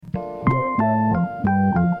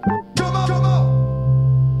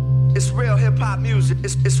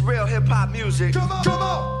music. It's real hip hop music. Come on, come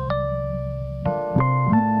on.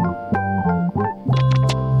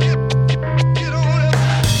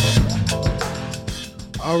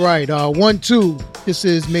 All right, 1, 2. This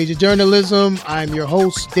is Major Journalism. I'm your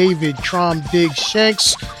host, David Traum Diggs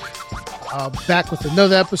Shanks. Back with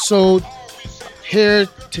another episode. Here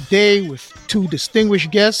today with two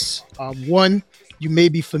distinguished guests. One you may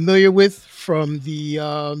be familiar with from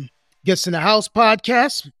the Guests in the House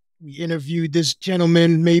podcast. We interviewed this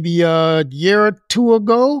gentleman maybe a year or two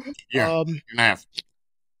ago. Yeah, Mr.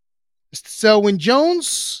 Selwyn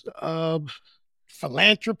Jones,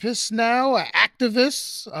 philanthropist now, an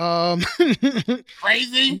activist.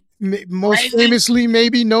 Crazy. Most famously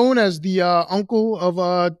maybe known as the uncle of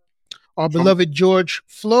our beloved George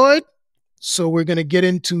Floyd. So we're going to get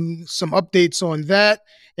into some updates on that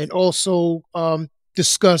and also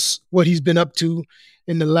discuss what he's been up to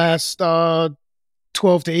in the last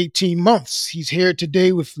 12 to 18 months. He's here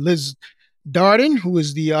today with Liz Darden, who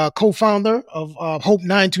is the co-founder of Hope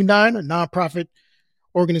 929, a nonprofit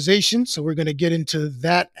organization. So we're going to get into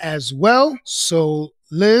that as well. So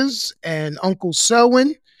Liz and Uncle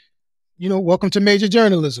Selwyn, welcome to Major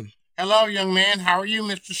Journalism. Hello, young man. How are you,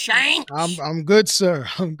 Mr. Shanks? I'm good, sir.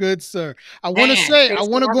 I'm good, sir. I want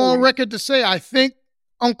to go on record to say I think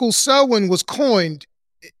Uncle Selwyn was coined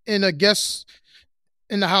in a Guest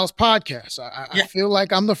in the House podcast. I feel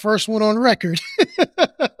like I'm the first one on record.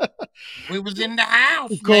 We was in the house,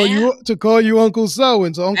 to call you Uncle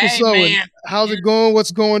Selwyn. So Uncle Selwyn, man, how's it going?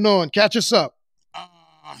 What's going on? Catch us up.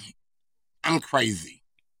 I'm crazy.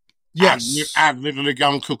 Yes. I've literally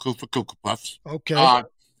gone cuckoo for Cuckoo Puffs. Okay.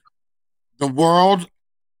 The world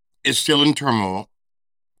is still in turmoil.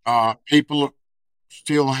 People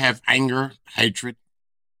still have anger, hatred,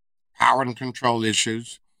 power and control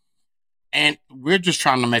issues. And we're just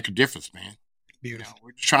trying to make a difference, man. Beautiful.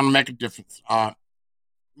 We're just trying to make a difference.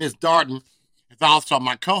 Miss Darden is also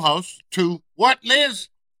my co-host to what, Liz?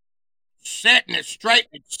 Setting it straight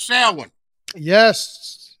with Selwyn.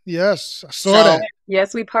 Yes, I saw that.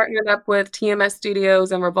 Yes, we partnered up with TMS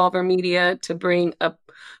Studios and Revolver Media to bring a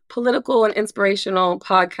political and inspirational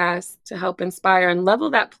podcast to help inspire and level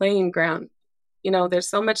that playing ground. There's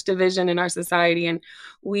so much division in our society, and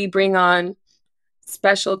we bring on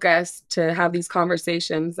special guests to have these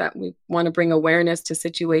conversations that we want to bring awareness to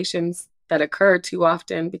situations that occur too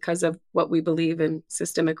often because of what we believe in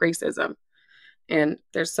systemic racism. And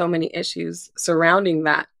there's so many issues surrounding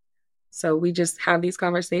that. So we just have these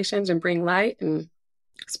conversations and bring light and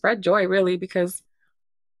spread joy, really, because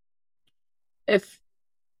if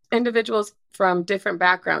individuals from different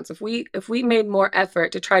backgrounds, if we made more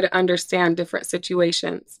effort to try to understand different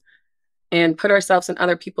situations and put ourselves in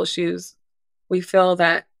other people's shoes, we feel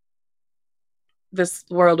that this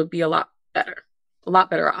world would be a lot better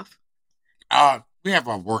off. We have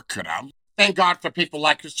our work cut out. Thank God for people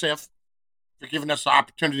like yourself for giving us the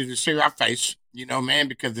opportunity to see our face, man,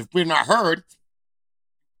 because if we're not heard,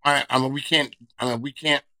 we can't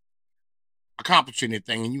accomplish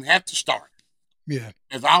anything, and you have to start. Yeah.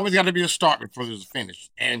 There's always got to be a start before there's a finish.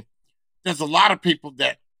 And there's a lot of people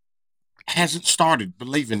that hasn't started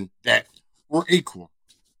believing that we're equal.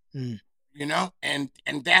 And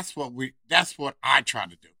that's what I try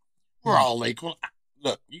to do. We're all equal.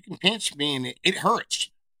 Look, you can pinch me and it hurts.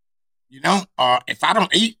 If I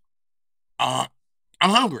don't eat, I'm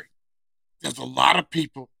hungry. There's a lot of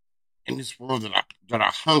people in this world that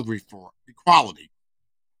are hungry for equality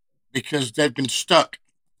because they've been stuck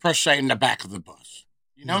per se in the back of the bus.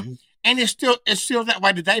 And it's still that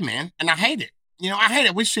way today, man. And I hate it. I hate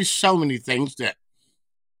it. We see so many things that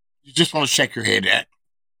you just want to shake your head at.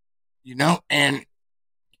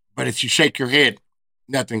 But if you shake your head,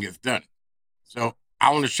 nothing gets done. So I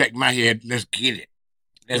want to shake my head. Let's get it.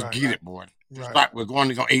 Let's get it, boy. Just like we're going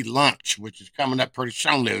to go eat lunch, which is coming up pretty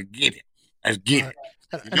soon. Let's get it. Let's get it.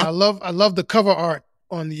 And I love the cover art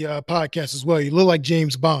on the podcast as well. You look like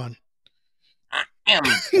James Bond. I am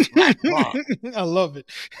Black Bond. I love it.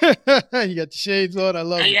 You got the shades on. I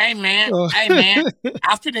love it. Hey, man. Hey, man.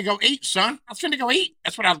 I was finna go eat, son. I was finna go eat.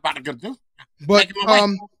 That's what I was about to go do. But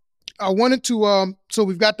I wanted to, so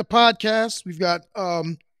we've got the podcast, we've got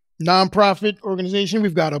nonprofit organization,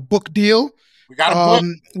 we've got a book deal. We got a book.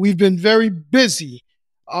 We've been very busy.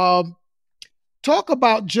 Talk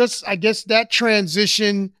about just, I guess, that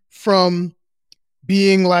transition from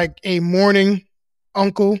being like a mourning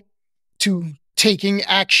uncle to taking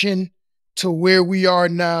action to where we are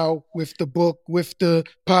now with the book, with the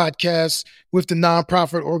podcast, with the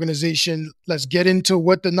nonprofit organization. Let's get into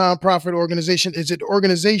what the nonprofit organization is. It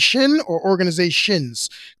organization or organizations?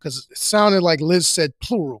 Because it sounded like Liz said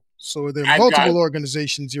plural. So are there multiple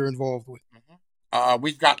organizations you're involved with?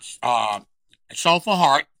 We've got Soulful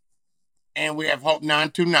Heart, and we have Hope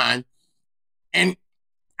 929. And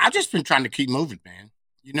I've just been trying to keep moving, man.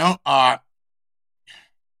 You know, I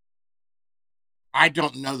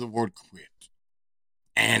don't know the word quit.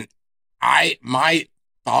 And my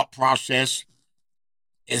thought process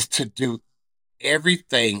is to do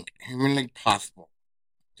everything humanly possible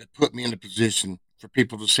to put me in a position for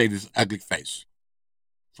people to see this ugly face,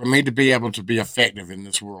 for me to be able to be effective in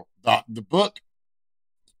this world. The book,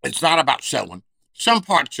 it's not about Selwyn. Some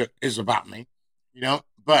parts is about me,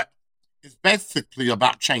 but it's basically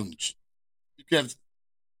about change. Because,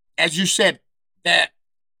 as you said, that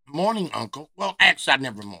mourning uncle, well, actually, I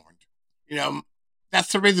never mourned. You know,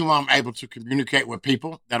 that's the reason why I'm able to communicate with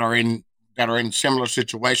people that are in similar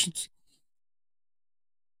situations.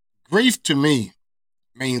 Grief to me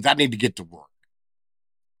means I need to get to work.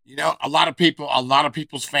 A lot of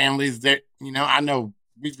people's families that, I know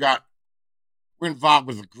we're involved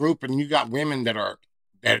with a group, and you got women that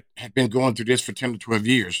have been going through this for 10 to 12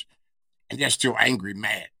 years, and they're still angry,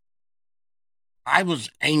 mad. I was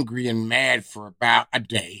angry and mad for about a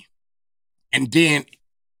day. And then,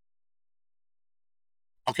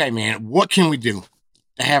 okay, man, what can we do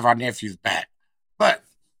to have our nephews back? But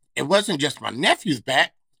it wasn't just my nephews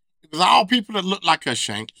back. It was all people that looked like us,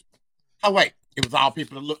 Shanks. Oh, wait. It was all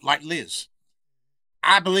people that looked like Liz.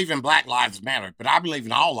 I believe in Black Lives Matter, but I believe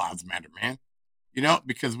in all lives matter, man.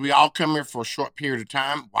 Because we all come here for a short period of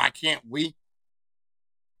time. Why can't we?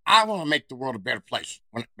 I want to make the world a better place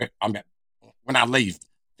when I leave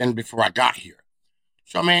than before I got here.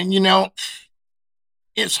 So, man,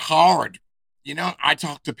 it's hard. I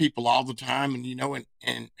talk to people all the time,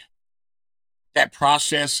 and that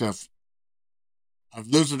process of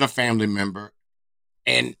losing a family member,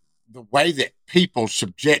 and the way that people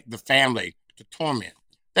subject the family to torment,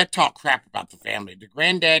 that talk crap about the family. The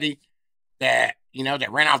granddaddy that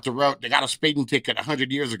ran off the road, that got a speeding ticket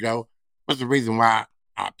 100 years ago, was the reason why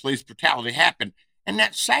police brutality happened. And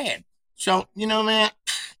that's sad. So, man,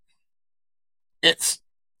 it's,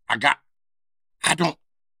 I got, I don't,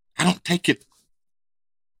 I don't take it,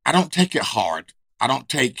 I don't take it hard. I don't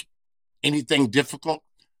take anything difficult.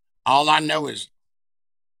 All I know is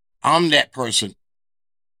I'm that person.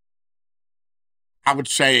 I would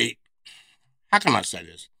say, how can I say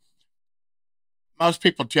this? Most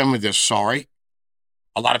people tell me they're sorry.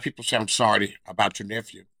 A lot of people say, I'm sorry about your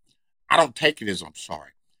nephew. I don't take it as I'm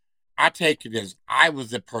sorry. I take it as I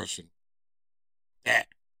was the person that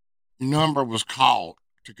number was called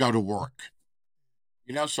to go to work.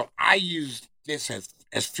 So I use this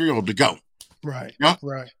as fuel to go. Right. You know?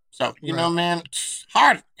 Right. So, Right. man, it's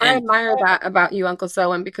hard. I And admire that about you, Uncle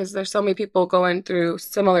Selwyn, because there's so many people going through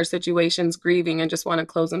similar situations, grieving, and just want to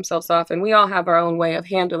close themselves off. And we all have our own way of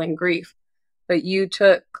handling grief. But you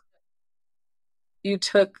took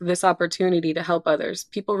this opportunity to help others.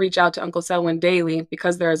 People reach out to Uncle Selwyn daily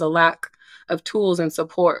because there is a lack of tools and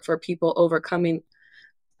support for people overcoming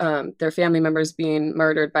their family members being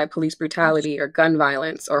murdered by police brutality or gun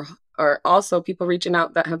violence, or also people reaching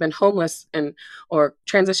out that have been homeless and or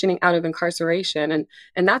transitioning out of incarceration.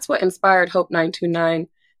 And that's what inspired Hope 929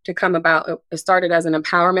 to come about. It started as an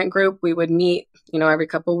empowerment group. We would meet, every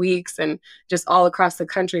couple of weeks, and just all across the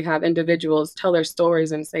country have individuals tell their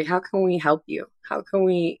stories and say, how can we help you? How can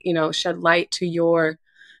we, shed light to your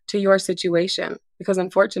situation? Because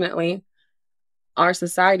unfortunately, our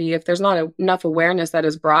society, if there's not enough awareness that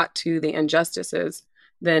is brought to the injustices,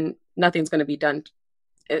 then nothing's going to be done.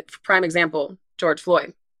 Prime example, George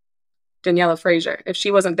Floyd, Daniela Frazier. If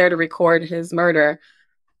she wasn't there to record his murder,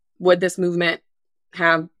 would this movement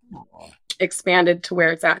have expanded to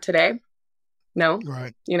where it's at today? No.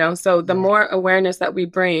 Right. So the Right. more awareness that we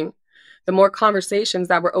bring, the more conversations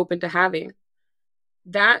that we're open to having.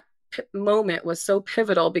 That moment was so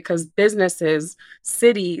pivotal because businesses,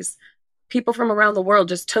 cities, people from around the world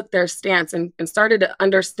just took their stance and started to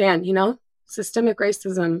understand, systemic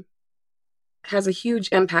racism has a huge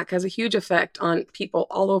impact, has a huge effect on people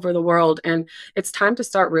all over the world. And it's time to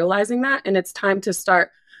start realizing that. And it's time to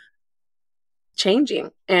start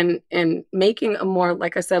changing and making a more,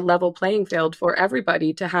 like I said, level playing field for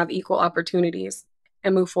everybody to have equal opportunities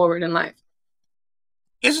and move forward in life.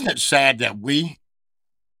 isn't it sad that we,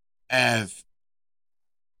 as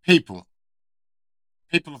people,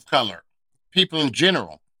 people of color, people in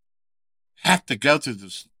general, have to go through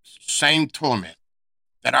the same torment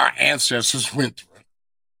that our ancestors went through?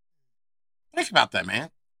 Think about that,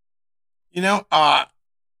 man. You know, uh,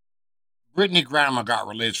 Brittany Grandma got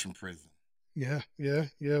released from prison, Yeah. Yeah.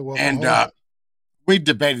 Yeah. Welcome and home. we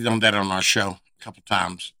debated on that on our show a couple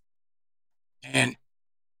times. And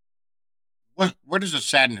where does the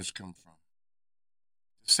sadness come from?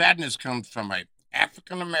 sadness comes from a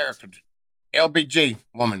African American LBG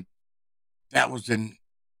woman that was in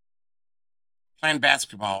playing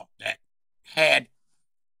basketball that had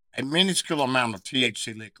a minuscule amount of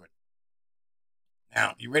THC liquid.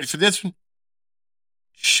 Now, you ready for this one?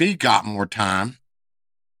 She got more time,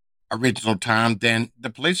 original time, than the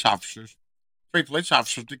police officers, 3 police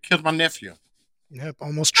officers that killed my nephew. Yep,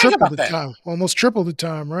 almost Think triple about the that. time. Almost triple the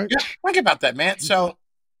time, right? Yeah, think about that, man. So,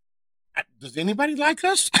 does anybody like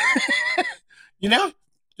us? You know,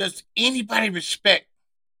 does anybody respect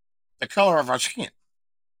the color of our skin?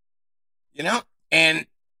 You know, and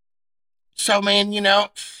so, man,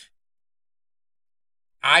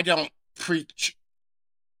 I don't preach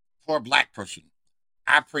for a black person.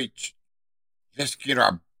 I preach let's get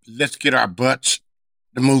our butts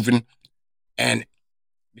to moving, and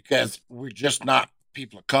because we're just not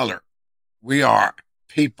people of color, we are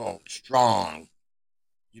people strong.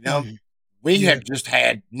 You know, Mhm. we Yeah. have just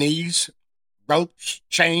had knees, ropes,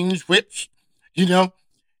 chains, whips. You know,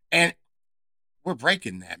 and we're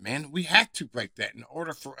breaking that, man. We have to break that in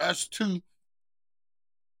order for us to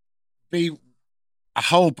be a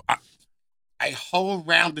whole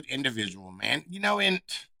rounded individual, man. And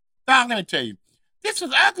I'm going to tell you, this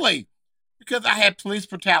is ugly because I had police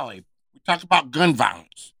brutality. We talk about gun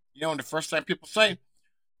violence. And the first thing people say,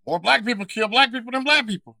 more black people kill black people than black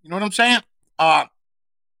people. You know what I'm saying?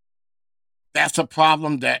 That's a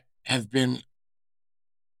problem that has been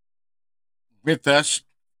with us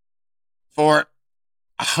for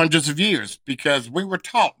hundreds of years because we were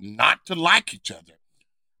taught not to like each other.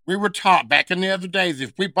 We were taught back in the other days,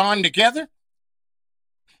 if we bond together,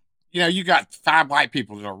 you got 5 white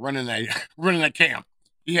people that are running a camp.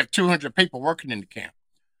 You have 200 people working in the camp.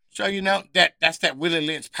 So, that's that Willie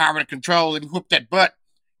Lynch power and control and whoop that butt.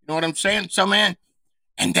 You know what I'm saying? So, man,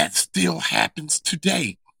 and that still happens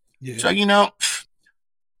today. Yeah. So,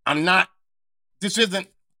 this isn't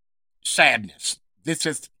sadness. This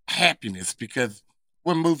is happiness because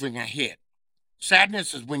we're moving ahead.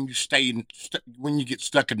 Sadness is when you when you get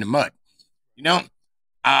stuck in the mud.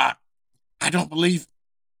 I don't believe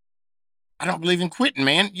in quitting,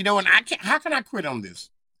 man. And how can I quit on this?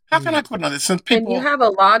 How can I quit on this? Since And you have a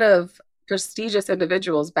lot of prestigious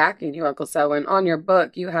individuals backing you, Uncle Selwyn. On your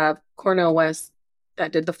book, you have Cornel West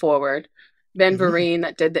that did the foreword, Ben Vereen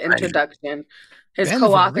that did the introduction, his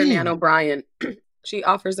co-author, Nan O'Brien. She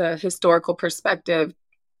offers a historical perspective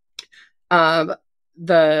of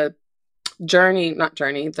the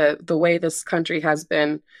the way this country has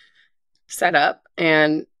been set up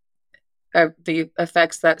and the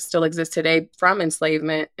effects that still exist today from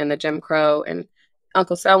enslavement and the Jim Crow. And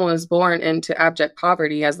Uncle Selwyn was born into abject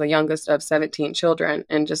poverty as the youngest of 17 children,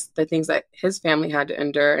 and just the things that his family had to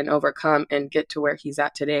endure and overcome and get to where he's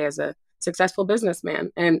at today as a successful businessman.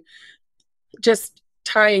 And just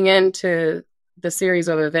tying into the series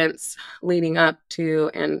of events leading up to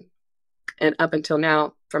and up until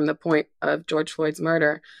now from the point of George Floyd's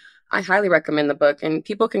murder, I highly recommend the book. And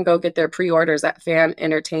people can go get their pre-orders at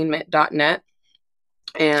fanentertainment.net.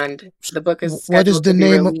 And the book is what's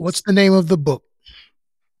the name of the book?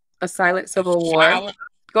 A Silent Civil War.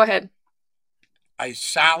 Go ahead. A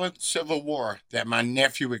silent civil war that my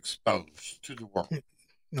nephew exposed to the world.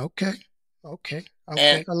 Okay.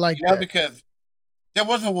 And, I like that. Because there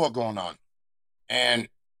was a war going on. And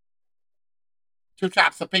 2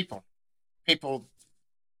 types of people. People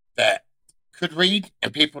that could read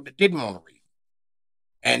and people that didn't want to read.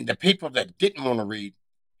 And the people that didn't want to read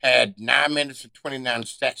had 9 minutes and 29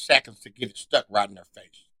 seconds to get it stuck right in their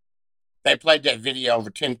face. They played that video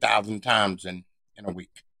over 10,000 times in a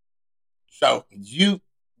week. So you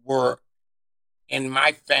were in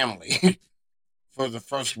my family for the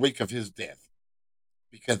first week of his death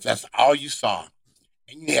because that's all you saw.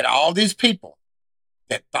 And you had all these people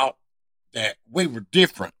that thought that we were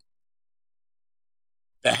different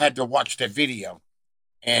that had to watch that video.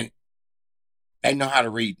 And they know how to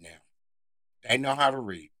read now. They know how to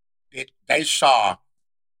read. They saw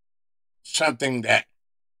something that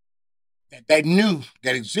they knew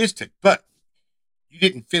that existed, but you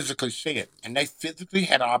didn't physically see it. And they physically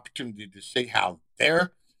had an opportunity to see how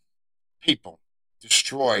their people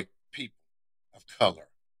destroyed people of color.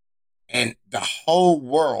 And the whole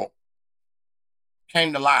world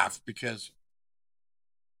came to life because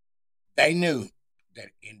they knew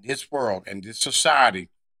that in this world and this society,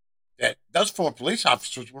 that those 4 police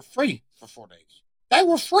officers were free for 4 days. They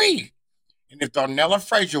were free. And if Darnella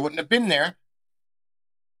Frazier wouldn't have been there,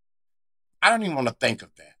 I don't even want to think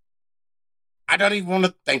of that. I don't even want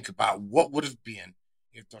to think about what would have been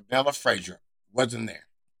if Darnella Frazier wasn't there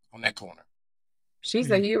on that corner. She's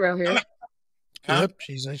a hero here. Huh? Yep,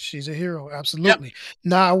 she's a hero. Yep. Absolutely.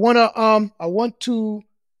 Now I want to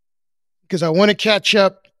because I want to catch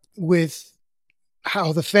up with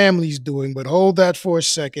how the family's doing, but hold that for a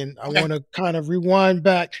second. I Okay. want to kind of rewind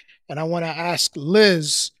back and I want to ask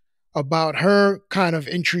Liz about her kind of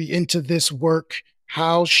entry into this work,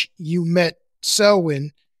 how you met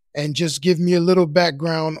Selwyn, and just give me a little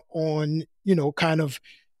background on, kind of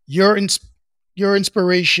your your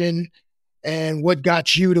inspiration and what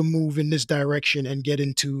got you to move in this direction and get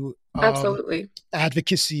into Absolutely.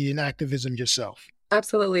 advocacy and activism yourself.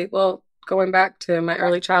 Absolutely. Well, going back to my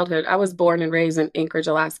early childhood, I was born and raised in Anchorage,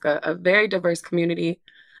 Alaska, a very diverse community,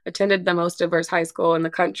 attended the most diverse high school in the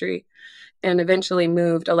country, and eventually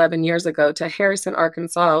moved 11 years ago to Harrison,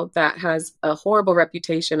 Arkansas, that has a horrible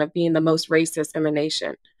reputation of being the most racist in the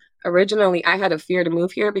nation. Originally, I had a fear to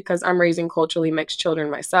move here because I'm raising culturally mixed children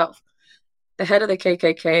myself. The head of the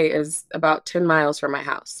KKK is about 10 miles from my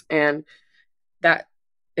house, and that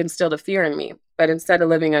instilled a fear in me. But instead of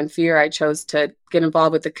living in fear, I chose to get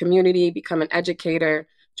involved with the community, become an educator,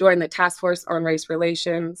 join the task force on race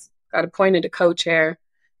relations, got appointed to co-chair,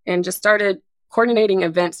 and just started coordinating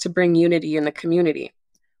events to bring unity in the community.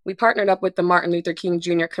 We partnered up with the Martin Luther King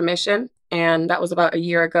Jr. Commission, and that was about a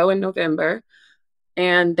year ago in November.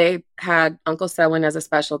 And they had Uncle Selwyn as a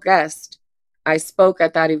special guest. I spoke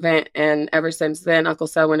at that event, and ever since then, Uncle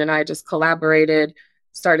Selwyn and I just collaborated,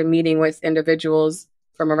 started meeting with individuals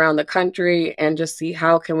from around the country and just see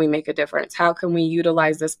how can we make a difference? How can we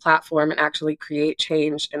utilize this platform and actually create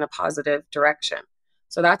change in a positive direction?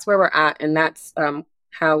 So that's where we're at, and that's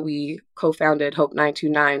how we co-founded Hope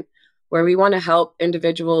 929, where we want to help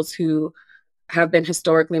individuals who have been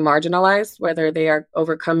historically marginalized, whether they are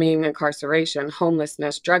overcoming incarceration,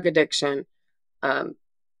 homelessness, drug addiction, um,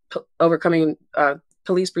 overcoming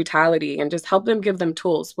police brutality, and just help them, give them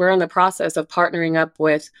tools. We're in the process of partnering up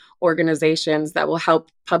with organizations that will help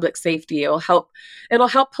public safety. It'll help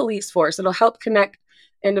police force. It'll help connect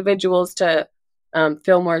individuals to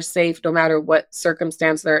feel more safe no matter what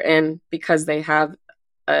circumstance they're in, because they have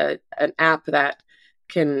an app that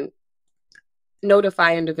can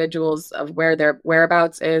notify individuals of where their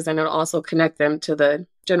whereabouts is, and it'll also connect them to the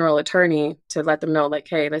general attorney to let them know, like,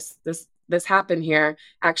 hey, this happened here.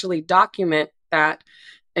 Actually document that.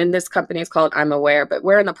 And this company is called I'm Aware, but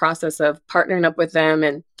we're in the process of partnering up with them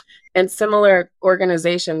and similar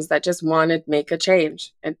organizations that just want to make a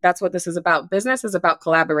change. And that's what this is about. Business is about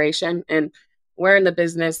collaboration, and we're in the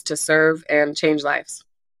business to serve and change lives.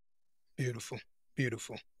 Beautiful,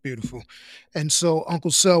 beautiful, beautiful. And so,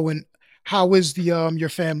 Uncle Selwyn, how is the your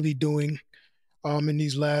family doing in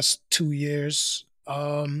these last 2 years?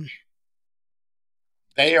 They're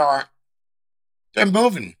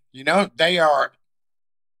moving. They're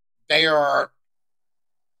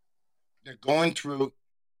going through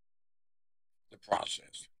the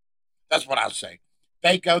process. That's what I say.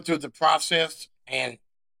 They go through the process, and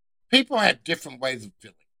people have different ways of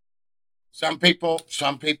feeling. Some people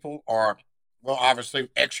are, well, obviously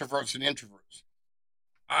extroverts and introverts.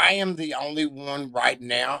 I am the only one right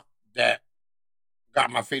now that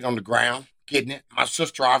got my feet on the ground, getting it. My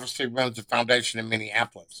sister obviously runs the foundation in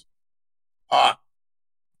Minneapolis. Uh,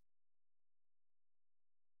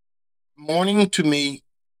 Mourning to me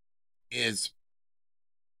is,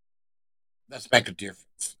 let's make a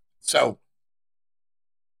difference. So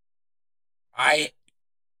I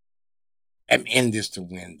am in this to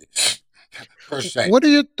win this, per se. What are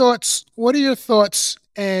your thoughts? What are your thoughts?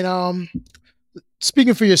 And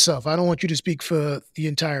speaking for yourself, I don't want you to speak for the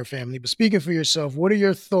entire family, but speaking for yourself, what are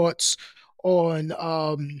your thoughts on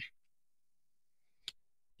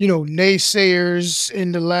naysayers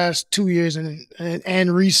in the last 2 years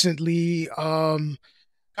and recently Kanye,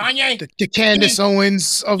 the Candace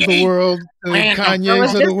Owens of the world, the Man, I was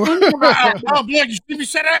Kanye's of the just thinking about world. that. oh, boy, you see me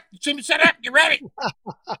set up? You see me set up? You ready?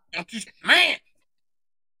 Man.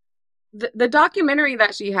 The documentary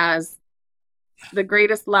that she has, The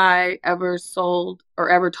Greatest Lie Ever Sold or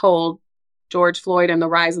Ever Told, George Floyd and the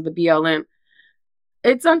Rise of the BLM.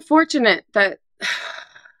 It's unfortunate that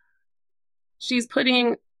she's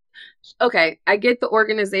putting, okay, I get the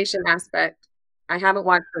organization aspect. I haven't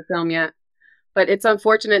watched the film yet, but it's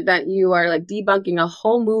unfortunate that you are like debunking a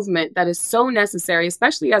whole movement that is so necessary,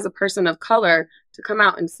 especially as a person of color, to come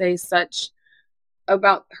out and say such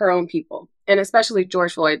about her own people, and especially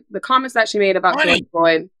George Floyd. The comments that she made about George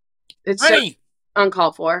Floyd, it's just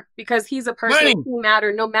uncalled for, because he's a person who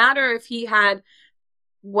mattered. No matter if he had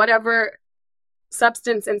whatever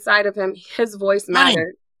substance inside of him, his voice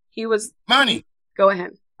mattered. He was money. Go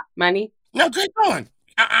ahead. Money? No, keep going.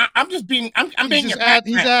 I'm just being. I'm He's being just your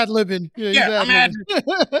background. he's ad-libbing. Yeah, he's Yeah, I'm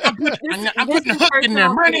ad-libbing. I'm This putting a is hook in there. personal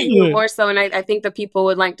to Money, you more so, and I think the people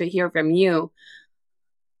would like to hear from you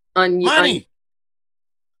on money.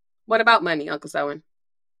 What about money, Uncle Selwyn?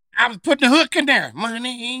 I was putting a hook in there.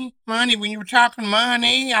 Money, money. When you were talking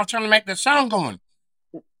money, I was trying to make the song going.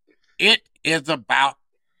 It is about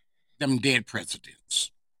them dead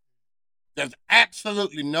presidents. There's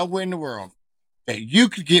absolutely nowhere in the world that you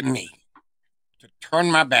could get me to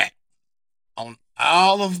turn my back on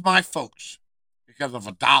all of my folks because of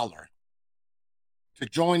 $1 to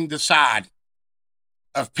join the side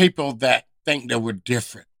of people that think that we're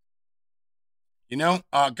different. You know,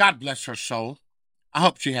 God bless her soul. I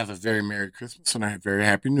hope she has a very Merry Christmas and a very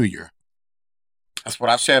Happy New Year. That's what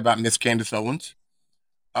I say about Miss Candace Owens.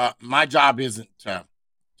 My job isn't to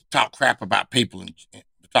talk crap about people and to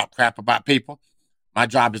talk crap about people. My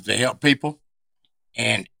job is to help people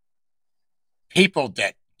and people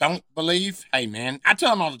that don't believe. Hey, man, I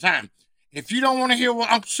tell them all the time. If you don't want to hear what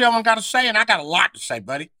Uncle Selwyn got to say, and I got a lot to say,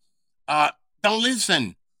 buddy, don't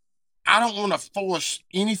listen. I don't want to force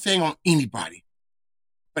anything on anybody.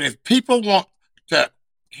 But if people want to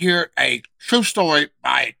hear a true story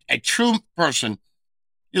by a true person,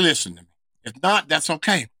 you listen to me. If not, that's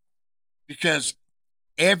okay. Because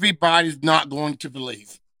everybody's not going to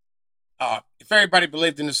believe. If everybody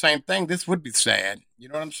believed in the same thing, this would be sad. You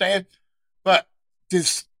know what I'm saying? But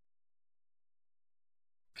this,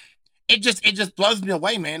 it just blows me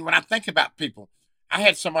away, man. When I think about people, I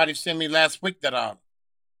had somebody send me last week that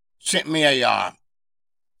sent me a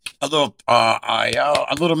little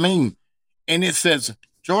meme, and it says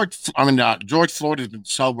George Floyd has been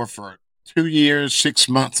sober for 2 years, 6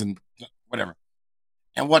 months, and whatever.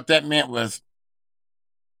 And what that meant was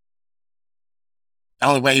the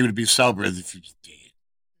only way he would be sober is if he was dead.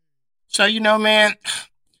 So man,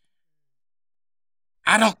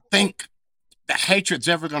 I don't think the hatred's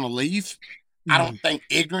ever going to leave. I don't think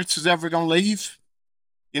ignorance is ever going to leave.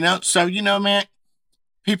 So man,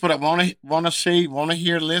 people that want to see, want to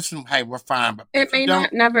hear, listen. Hey, we're fine. But it may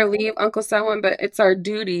not never leave, Uncle Selwyn, but it's our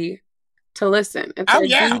duty to listen. It's our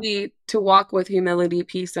duty to walk with humility,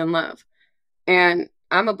 peace, and love. And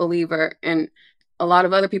I'm a believer, and a lot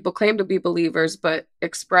of other people claim to be believers, but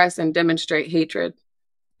express and demonstrate hatred.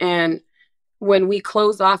 And when we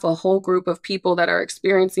close off a whole group of people that are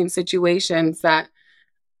experiencing situations that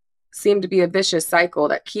seem to be a vicious cycle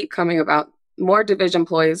that keep coming about, more division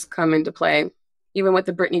ploys come into play. Even with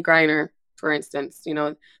the Brittany Griner, for instance,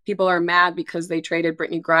 people are mad because they traded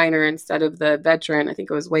Brittany Griner instead of the veteran. I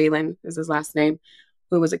think it was Wayland is his last name,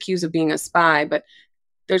 who was accused of being a spy. But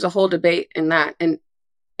there's a whole debate in that. And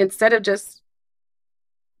instead of just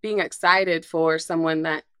being excited for someone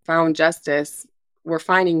that found justice, we're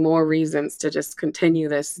finding more reasons to just continue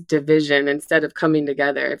this division instead of coming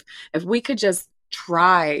together. If we could just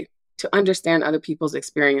try to understand other people's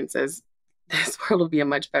experiences, this world will be a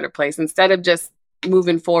much better place. Instead of just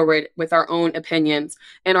moving forward with our own opinions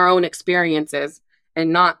and our own experiences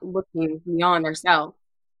and not looking beyond ourselves.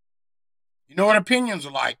 You know what opinions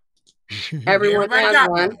are like? Everyone has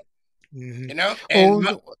one.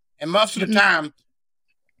 And most of the time,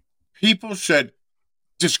 people should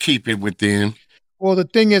just keep it within. Well, the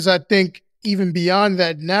thing is, I think even beyond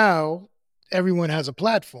that now, everyone has a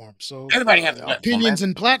platform. So everybody has a platform, opinions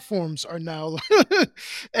and platforms are now.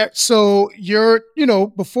 So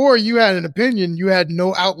before you had an opinion, you had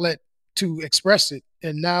no outlet to express it.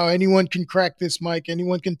 And now anyone can crack this mic,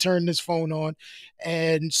 anyone can turn this phone on.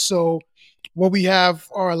 And so what we have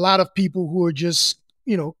are a lot of people who are just,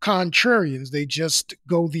 contrarians. They just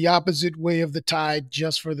go the opposite way of the tide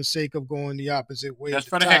just for the sake of going the opposite way just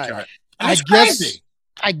of the for the tide. heck of it.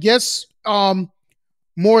 I guess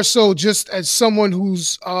more so just as someone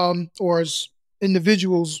who's or as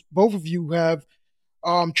individuals, both of you have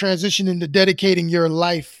transitioned into dedicating your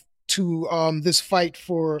life to this fight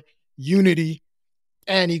for unity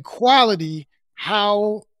and equality.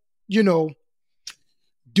 How, do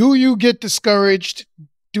you get discouraged?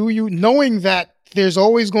 Do you, knowing that there's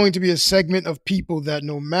always going to be a segment of people that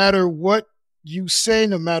no matter what you say,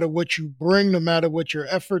 no matter what you bring, no matter what your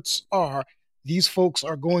efforts are, these folks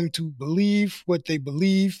are going to believe what they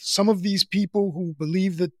believe. Some of these people who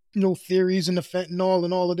believe the theories and the fentanyl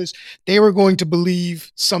and all of this, they were going to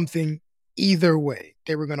believe something either way.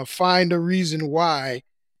 They were going to find a reason why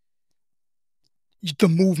the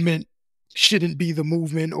movement shouldn't be the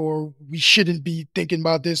movement, or we shouldn't be thinking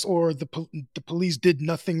about this, or the police did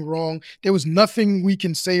nothing wrong. There was nothing we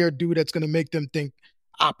can say or do that's going to make them think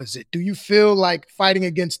opposite. Do you feel like fighting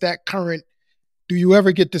against that current? Do you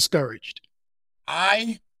ever get discouraged?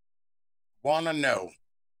 I want to know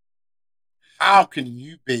How can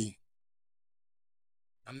you be?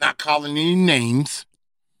 I'm not calling any names.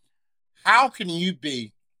 How can you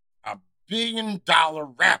be $1 billion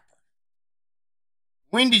rapper?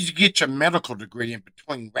 When did you get your medical degree in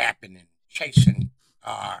between rapping and chasing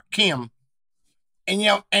Kim?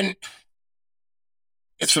 And and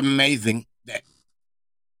it's amazing that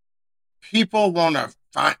people want to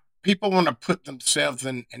find people want to put themselves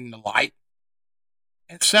in the light,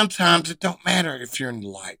 and sometimes it don't matter if you're in the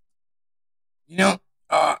light. You know,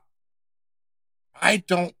 uh, I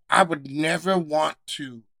don't. I would never want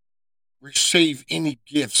to receive any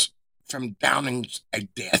gifts from downing a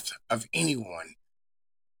death of anyone,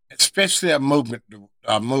 especially a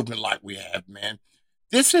movement like we have, man.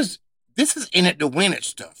 This is this is in it to win it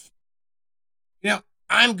stuff. You know,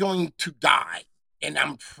 I'm going to die, and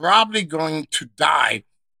I'm probably going to die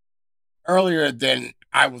earlier than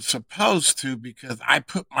I was supposed to because I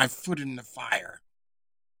put my foot in the fire.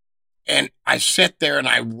 And I sat there and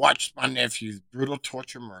I watched my nephew's brutal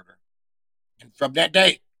torture murder. And from that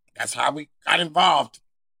day, that's how we got involved.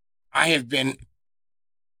 I have been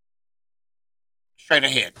straight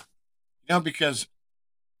ahead, because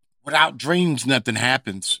without dreams, nothing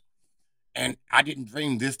happens. And I didn't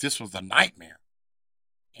dream this. This was a nightmare.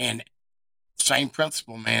 And same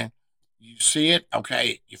principle, man. You see it,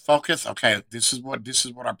 okay. You focus, okay. This is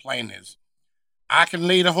what our plan is. I can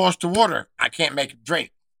lead a horse to water. I can't make it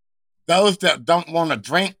drink. Those that don't want to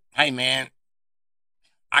drink, hey, man,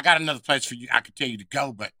 I got another place for you. I could tell you to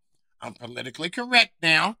go, but I'm politically correct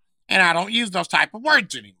now, and I don't use those type of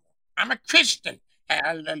words anymore. I'm a Christian.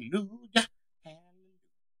 Hallelujah. Hallelujah.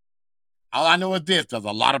 All I know is this: there's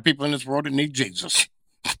a lot of people in this world that need Jesus.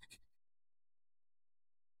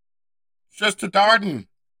 Sister Darden,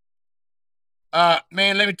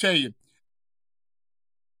 man, let me tell you,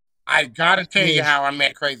 I gotta tell you Yes. how I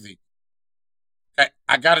met Crazy.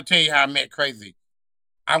 I gotta tell you how I met Crazy.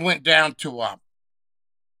 I went down to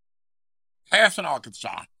Harrison,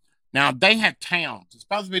 Arkansas. Now they have towns. It's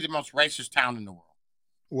supposed to be the most racist town in the world.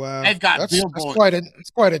 Wow. They've got That's billboards.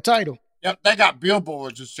 it's quite a title. Yep, they got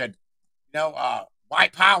billboards that said,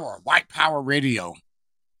 white power radio.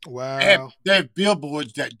 Wow. They have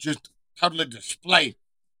billboards that just totally display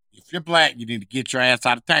if you're black, you need to get your ass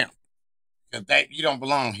out of town because you don't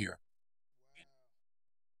belong here.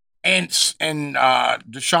 And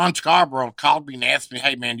Deshaun Scarborough called me and asked me,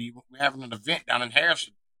 "Hey man, we're having an event down in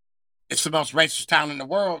Harrison. It's the most racist town in the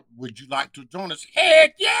world. Would you like to join us?"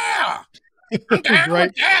 Heck yeah! I'm down Right.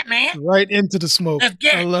 with that, man. Right into the smoke. Let's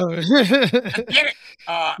get I it. love Let's it. get it.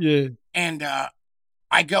 Yeah. And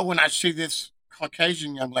I go and I see this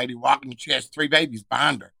Caucasian young lady walking, and she has 3 babies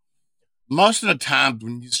behind her. Most of the time,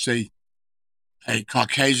 when you see a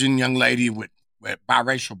Caucasian young lady with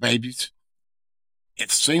biracial babies, it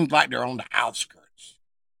seems like they're on the outskirts,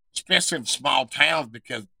 especially in small towns,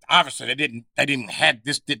 because obviously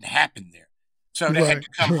this didn't happen there. So they had Right. to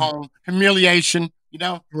come home, humiliation,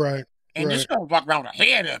 Right. and this Right. girl walk around with her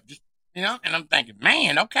head up, and I'm thinking,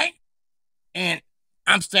 man, okay. And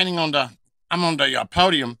I'm on the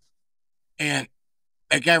podium, and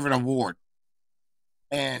they gave her an award.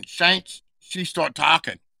 And Shanks, she started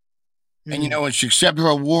talking. And, Mm. when she accepted her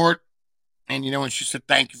award, and, when she said,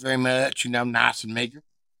 thank you very much, nice and meager.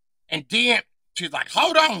 And then she's like,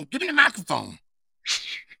 hold on, give me the microphone.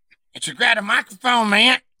 And she grabbed the microphone,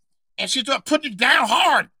 man, and she started putting it down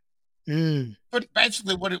hard. Mm. But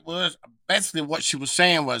basically what she was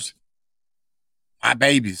saying was, my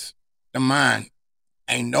babies, they're mine.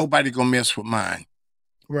 Ain't nobody gonna mess with mine.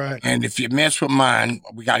 Right. And if you mess with mine,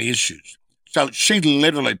 we got issues. So she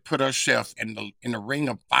literally put herself in the ring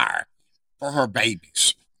of fire for her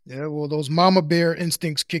babies. Yeah, well, those mama bear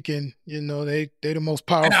instincts kick in. They the most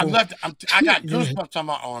And I powerful. loved it. I got Yeah. goosebumps on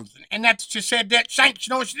my arms. And that's she said that Shanks,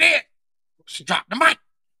 you know what she did? She dropped the mic,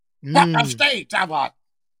 walked off stage. I was like,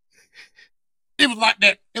 it was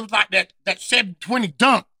like that 720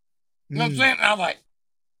 dunk. You know what I'm saying? And I was like,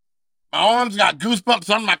 my arms got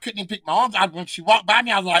goosebumps on them. I couldn't even pick my arms out. When she walked by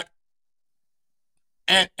me, I was like,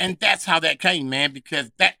 and that's how that came, man,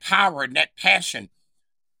 because that power and that passion,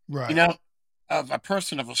 Right. of a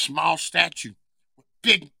person of a small stature,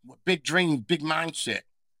 with big dreams, big mindset,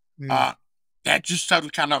 Mm. that just sort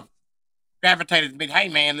of kind of gravitated to me. Hey,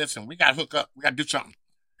 man, listen, we got to hook up. We got to do something.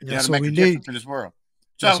 That's To what make we a need. difference in this world.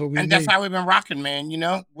 That's So, what we and that's need. how we've been rocking, man.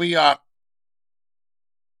 We I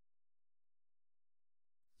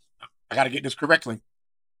got to get this correctly.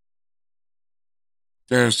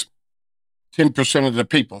 There's 10% of the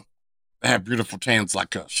people that have beautiful tans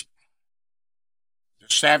like us.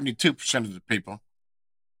 There's 72% of the people.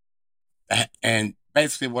 And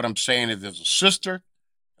basically what I'm saying is there's a sister,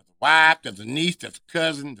 there's a wife, there's a niece, there's a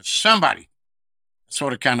cousin, there's somebody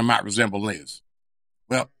sort of kind of might resemble Liz.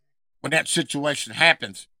 Well, when that situation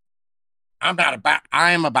happens, I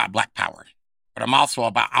am about black power, but I'm also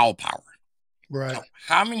about all power. Right. So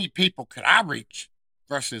how many people could I reach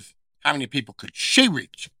versus how many people could she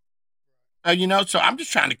reach? So I'm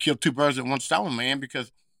just trying to kill two birds with one stone, man,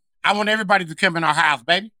 because I want everybody to come in our house,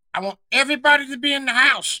 baby. I want everybody to be in the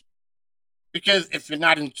house. Because if you're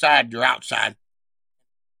not inside, you're outside.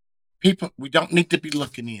 People, we don't need to be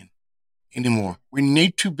looking in anymore. We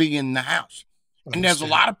need to be in the house. And there's a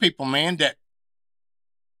lot of people, man, that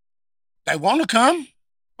they want to come,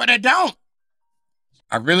 but they don't.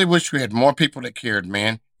 I really wish we had more people that cared,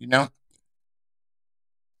 man.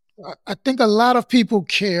 I think a lot of people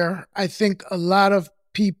care. I think a lot of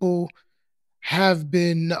people have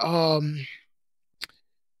been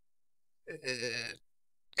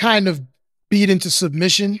kind of beat into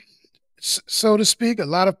submission, so to speak. A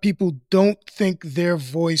lot of people don't think their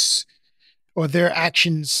voice or their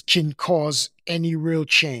actions can cause any real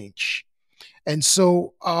change. And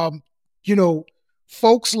so,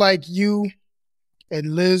 folks like you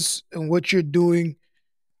and Liz and what you're doing,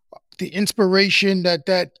 the inspiration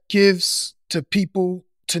that gives to people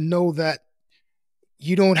to know that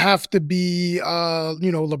you don't have to be,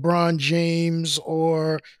 LeBron James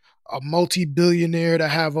or a multi-billionaire to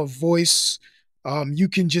have a voice. You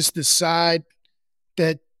can just decide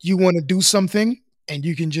that you want to do something and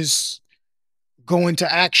you can just go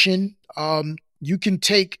into action. You can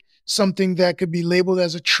take something that could be labeled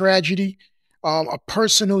as a tragedy, a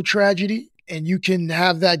personal tragedy, and you can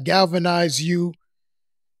have that galvanize you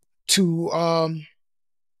to,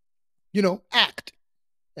 act.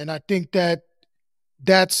 And I think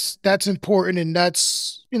that's important, and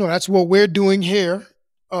that's what we're doing here,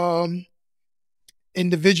 um,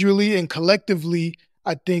 individually and collectively.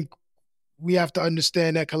 I think we have to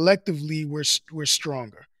understand that collectively we're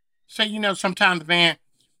stronger. So, sometimes, man,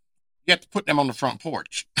 you have to put them on the front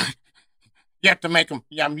porch. You have to make them.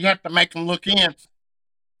 Yeah, you have to make them look in,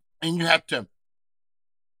 and you have to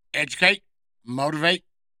educate, motivate,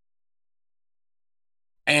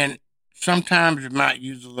 and sometimes you might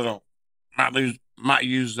use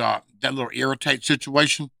that little irritate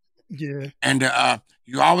situation. Yeah. And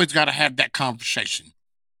you always got to have that conversation,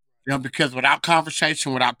 because without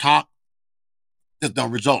conversation, without talk, there's no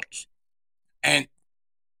results. And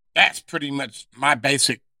that's pretty much my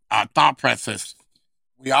basic thought process.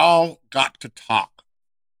 We all got to talk,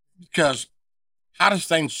 because how does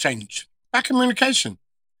things change? By communication.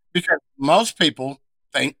 Because most people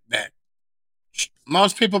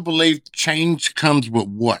believe change comes with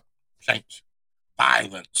what? Change.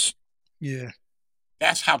 Violence. Yeah.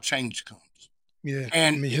 That's how change comes. Yeah.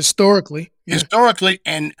 And I mean, historically. Yeah.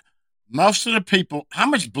 and most of the people, how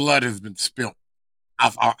much blood has been spilled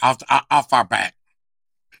off our back?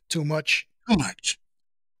 Too much. Too much.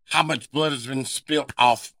 How much blood has been spilled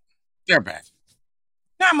off their back?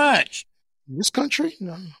 Not much. In this country?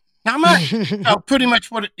 No. Not much. So pretty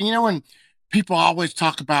much when people always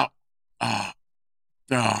talk about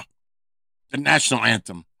the national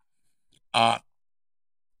anthem. I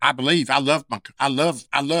believe I love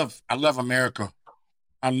America.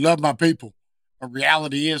 I love my people. The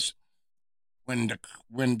reality is, when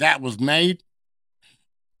that was made,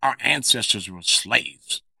 our ancestors were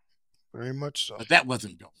slaves. Very much so. But that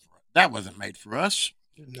wasn't built for us. That wasn't made for us.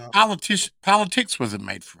 No. Politics wasn't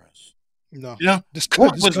made for us. No. This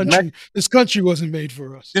This country wasn't made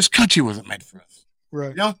for us. This country wasn't made for us.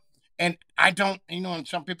 Right. And I don't, and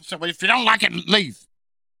some people say, well, if you don't like it, leave.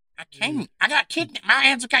 I can't. I got kidnapped. My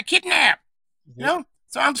ancestors got kidnapped.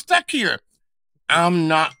 So I'm stuck here. I'm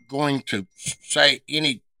not going to say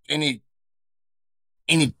any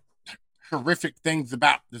horrific things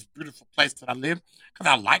about this beautiful place that I live, because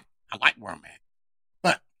I like where I'm at.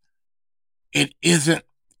 But it isn't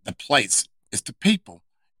the place, it's the people.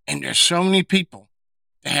 And there's so many people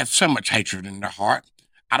that have so much hatred in their heart.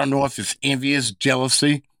 I don't know if it's envious,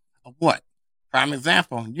 jealousy, or what. Prime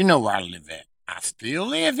example, you know where I live at. I still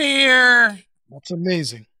live here. That's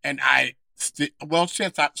amazing. And since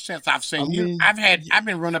I've seen you, I've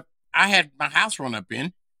been run up. I had my house run up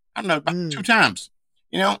in. I don't know, about 2 times.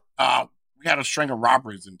 We had a string of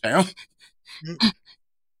robberies in town.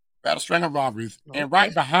 And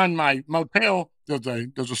right behind my motel, there's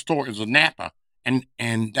a store. There's a Napa, and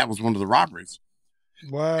that was one of the robberies.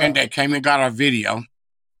 Wow! And they came and got our video,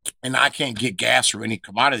 and I can't get gas or any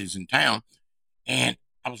commodities in town, and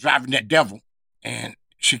I was driving that devil, and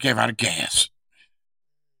she gave out of gas,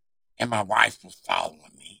 and my wife was following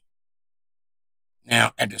me.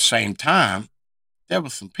 Now, at the same time, there were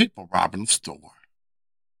some people robbing the store.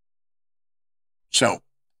 So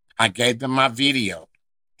I gave them my video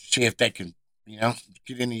to see if they can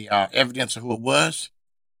get any evidence of who it was.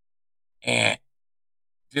 And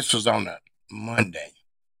this was on a Monday.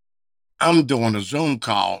 I'm doing a Zoom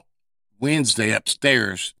call Wednesday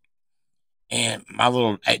upstairs, and my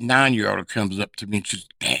little 9-year-old comes up to me and says,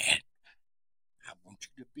 "Dad, I want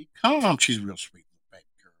you to be calm." She's a real sweet little baby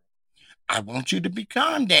girl. "I want you to be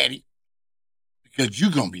calm, Daddy, because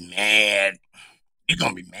you're gonna be mad. You're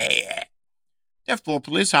gonna be mad." There are 4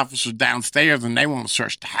 police officers downstairs, and they want to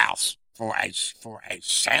search the house for a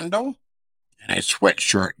sandal and a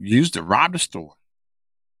sweatshirt used to rob the store.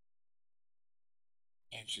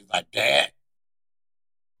 And she's like, "Dad,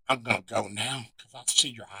 I'm gonna go now because I see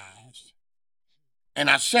your eyes." And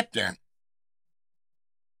I sat there,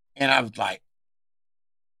 and I was like,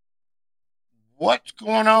 "What's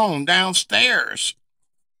going on downstairs?"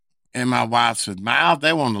 And my wife said, "Miles,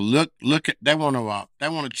 they want to they want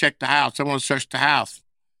to check the house. They want to search the house."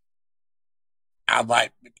 I was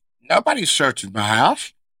like, "Nobody's searching my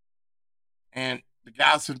house." And the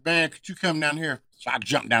guy said, "Man, could you come down here?" So I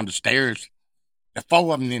jumped down the stairs. There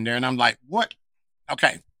 4 of them in there, and I'm like, "What?"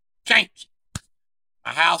 "Okay, Shanks,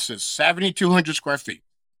 my house is 7,200 square feet.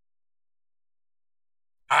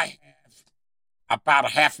 I have about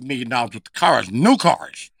 $500,000 worth of cars, new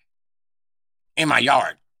cars, in my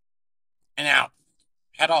yard. And now,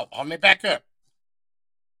 hold me back up.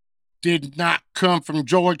 Did not come from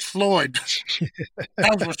George Floyd.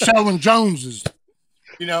 Those were Selwyn Joneses.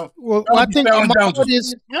 Well, I think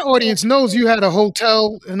my audience knows you had a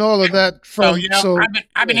hotel and all of that.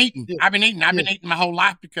 I've been eating my whole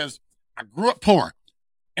life because I grew up poor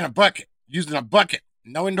in a bucket, using a bucket,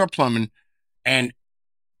 no indoor plumbing, and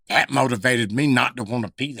that motivated me not to want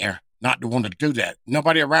to be there, not to want to do that.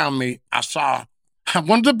 Nobody around me I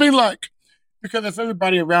wanted to be like, because if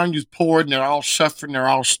everybody around you is poor and they're all suffering, they're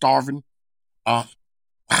all starving, why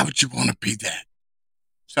would you want to be that?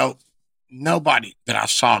 So nobody that I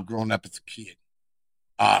saw growing up as a kid,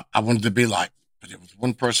 I wanted to be like, but there was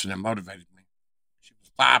one person that motivated me. She was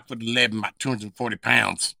 5'11", about 240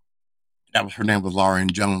 pounds. Her name was Lauren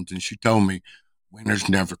Jones, and she told me, "Winners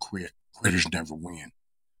never quit, quitters never win.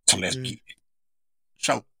 So let's get it."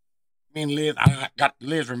 So me and Liz,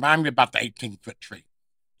 Liz remind me about the 18-foot tree.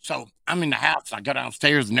 So I'm in the house. I go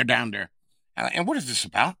downstairs, and they're down there. And what is this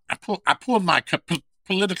about? I pulled my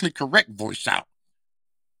politically correct voice out.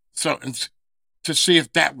 So to see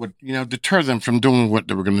if that would, deter them from doing what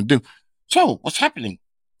they were going to do. "So what's happening?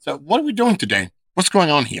 So what are we doing today? What's going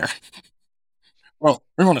on here?" "Well,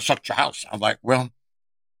 we're going to search your house." I was like, "Well,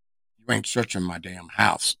 you ain't searching my damn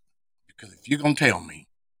house, because if you're going to tell me,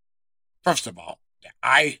 first of all,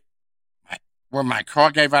 that where my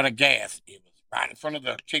car gave out of gas, it was right in front of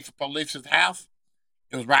the chief of police's house.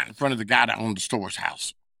 It was right in front of the guy that owned the store's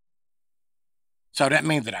house. So that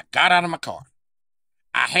means that I got out of my car.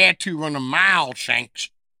 I had to run a mile,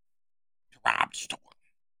 Shanks, to rob the store.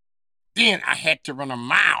 Then I had to run a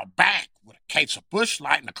mile back with a case of Busch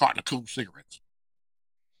Light and a carton of cool cigarettes.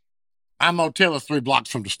 My motel is 3 blocks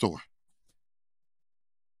from the store."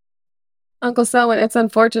 Uncle Selwyn, it's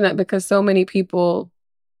unfortunate because so many people,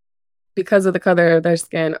 because of the color of their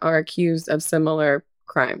skin, are accused of similar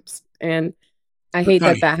crimes. And I hate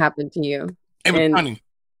that happened to you. It was funny.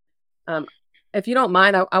 If you don't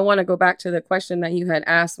mind, I want to go back to the question that you had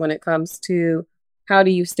asked when it comes to how do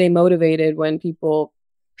you stay motivated when people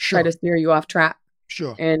try to steer you off track.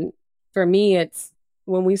 Sure. And for me, it's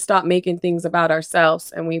when we stop making things about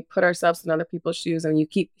ourselves and we put ourselves in other people's shoes, and you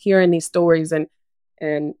keep hearing these stories, and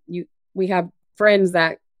we have friends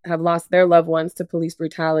that have lost their loved ones to police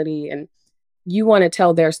brutality, and you want to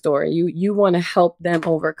tell their story. You want to help them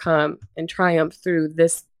overcome and triumph through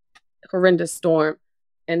this horrendous storm.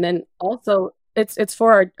 And then also it's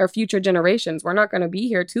for our future generations. We're not going to be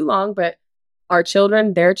here too long, but our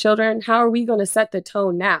children, their children, how are we going to set the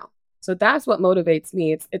tone now? So that's what motivates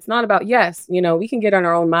me. It's not about, yes, we can get on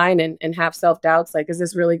our own mind and have self-doubts, like, is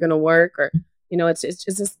this really going to work? Or, it's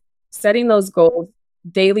just setting those goals,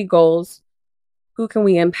 daily goals. Who can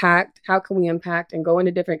we impact? How can we impact? And go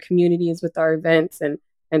into different communities with our events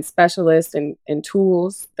and specialists and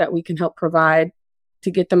tools that we can help provide to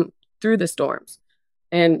get them through the storms.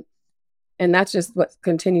 And that's just what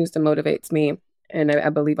continues to motivate me. And I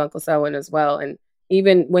believe Uncle Selwyn as well. And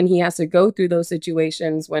even when he has to go through those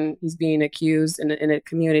situations, when he's being accused in a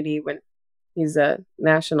community, when he's a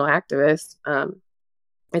national activist,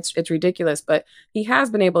 it's ridiculous. But he has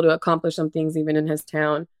been able to accomplish some things even in his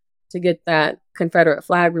town to get that Confederate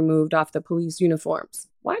flag removed off the police uniforms.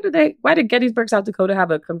 Why did Gettysburg, South Dakota have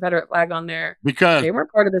a Confederate flag on there? Because they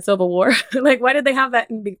weren't part of the Civil War. Like, why did they have that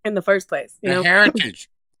in the first place? Heritage.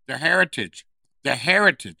 The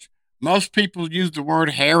heritage. Most people use the word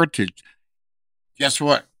heritage. guess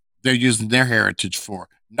what? They're using their heritage for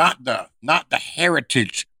not the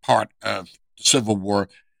heritage part of the Civil War.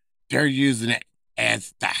 They're using it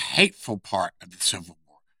as the hateful part of the Civil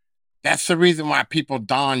War. That's the reason why people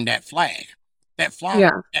don that flag. That flag.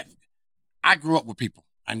 Yeah. I grew up with people.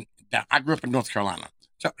 I grew up in North Carolina,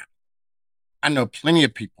 so I know plenty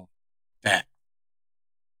of people that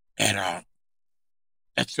that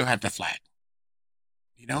that still have the flag.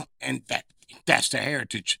 And that's their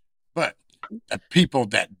heritage. But the people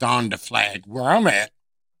that don the flag where I'm at,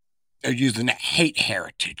 they're using that hate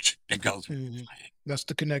heritage that goes with the flag. That's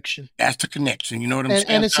the connection. That's the connection. You know what I'm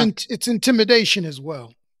saying? And it's intimidation as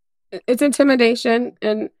well. It's intimidation,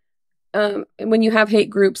 and when you have hate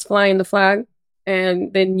groups flying the flag,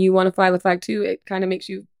 and then you want to fly the flag too, it kind of makes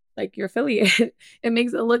you like you're affiliated. It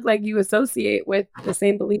makes it look like you associate with the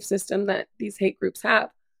same belief system that these hate groups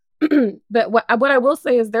have. But what I will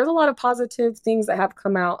say is there's a lot of positive things that have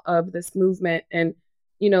come out of this movement, and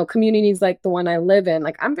communities like the one I live in.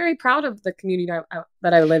 Like, I'm very proud of the community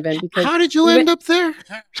that I live in, because how did you end up there?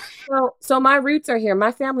 So my roots are here.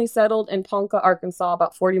 My family settled in Ponca, Arkansas,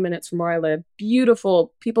 about 40 minutes from where I live.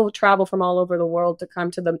 Beautiful. People travel from all over the world to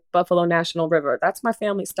come to the Buffalo National River. That's my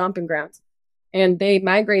family's stomping grounds. And they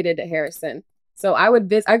migrated to Harrison. So I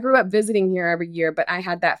grew up visiting here every year, but I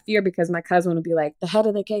had that fear because my cousin would be like, the head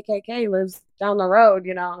of the KKK lives down the road,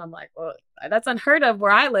 and I'm like, well, that's unheard of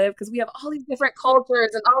where I live, because we have all these different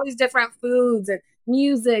cultures and all these different foods and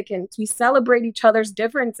music, and we celebrate each other's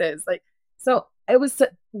differences. Like, so it was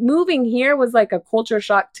moving here was like a culture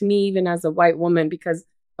shock to me, even as a white woman, because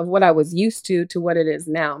of what I was used to what it is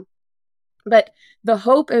now. But the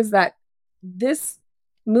hope is that this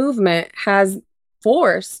movement has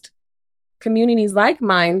forced communities like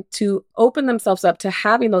mine to open themselves up to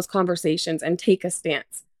having those conversations and take a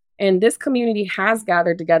stance. And this community has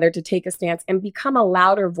gathered together to take a stance and become a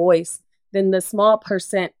louder voice than the small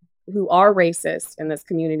percent who are racist in this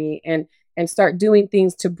community, and start doing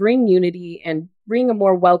things to bring unity and bring a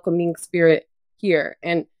more welcoming spirit here.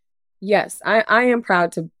 And yes, I am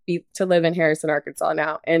proud to live in Harrison, Arkansas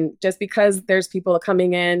now. And just because there's people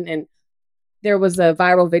coming in, and there was a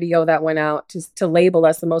viral video that went out to label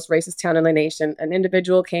us the most racist town in the nation. An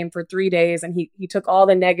individual came for 3 days, and he took all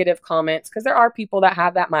the negative comments, because there are people that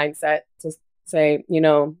have that mindset to say,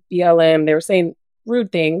 BLM. They were saying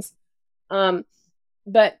rude things.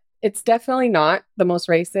 But it's definitely not the most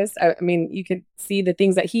racist. I mean, you can see the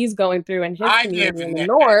things that he's going through in his community in the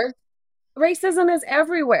North. Racism is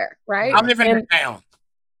everywhere, right? I live in the town.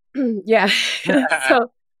 Yeah.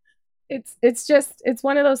 So it's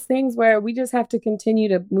one of those things where we just have to continue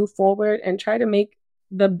to move forward and try to make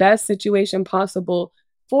the best situation possible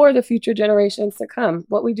for the future generations to come.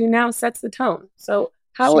 What we do now sets the tone. So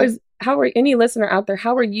how are any listener out there,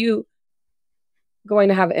 how are you going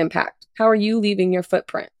to have an impact? How are you leaving your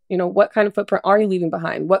footprint? What kind of footprint are you leaving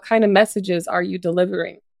behind? What kind of messages are you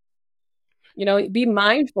delivering? Be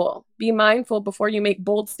mindful before you make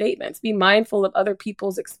bold statements. Be mindful of other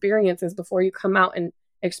people's experiences before you come out and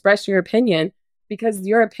express your opinion, because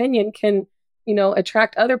your opinion can,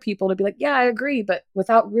 attract other people to be like, yeah, I agree, but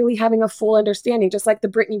without really having a full understanding, just like the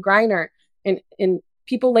Brittany Griner and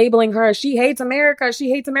people labeling her, she hates America.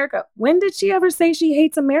 She hates America. When did she ever say she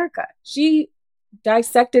hates America? She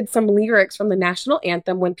dissected some lyrics from the national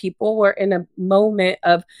anthem when people were in a moment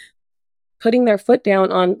of putting their foot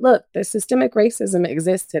down on, look, the systemic racism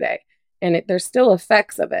exists today, and there's still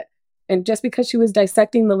effects of it. And just because she was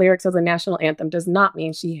dissecting the lyrics of the national anthem does not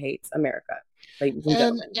mean she hates America, ladies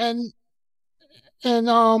and gentlemen.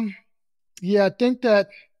 And yeah, I think that,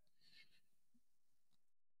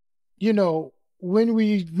 when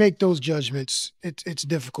we make those judgments, it's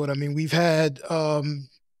difficult. I mean, we've had,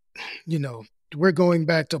 we're going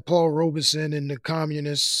back to Paul Robeson and the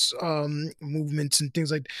communist movements and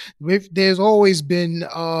things like that. There's always been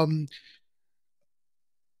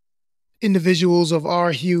individuals of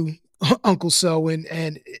our hue, Uncle Selwyn,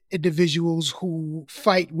 and individuals who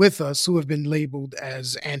fight with us who have been labeled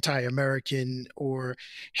as anti-American or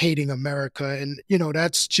hating America. And,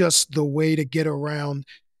 that's just the way to get around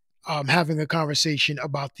having a conversation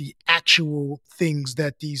about the actual things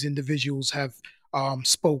that these individuals have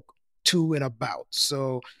spoke to and about.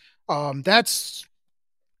 So that's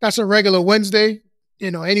a regular Wednesday.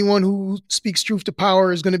 Anyone who speaks truth to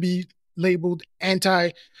power is going to be labeled anti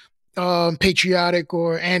patriotic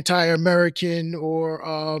or anti-American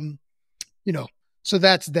or so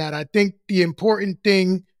that's that. I think the important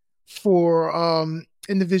thing for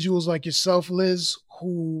individuals like yourself, Liz,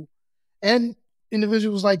 and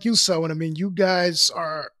individuals like you, Selwyn, I mean, you guys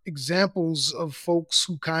are examples of folks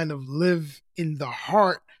who kind of live in the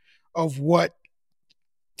heart of what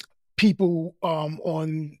people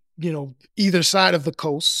on either side of the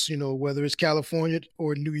coast, whether it's California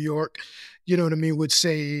or New York, you know what I mean, would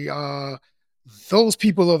say those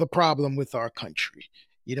people are the problem with our country.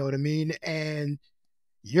 You know what I mean? And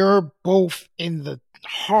you're both in the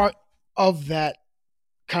heart of that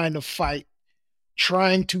kind of fight,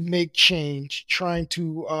 trying to make change, trying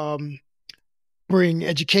to bring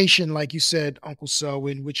education, like you said, Uncle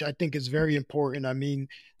Selwyn, which I think is very important. I mean,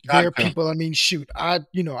 there are people, I mean, shoot, I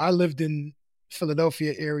lived in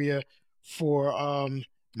Philadelphia area for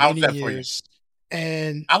many years.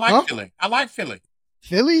 And I like Philly. I like Philly.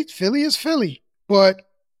 Philly is Philly. But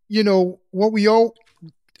what we all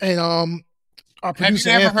and our producer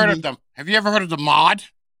Anthony, have you ever heard of the Mod?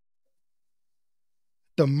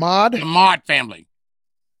 The Mod? The Mod family.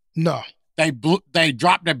 No. They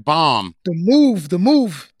dropped a bomb. The move.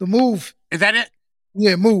 Is that it?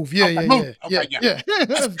 Yeah, move. Yeah, okay, yeah.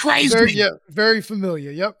 That's crazy. Very familiar.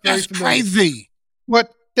 Yep. That's crazy.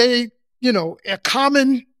 But they, a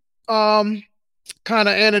common kind of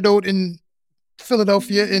anecdote in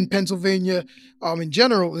Philadelphia, in Pennsylvania, in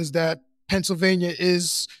general, is that Pennsylvania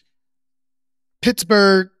is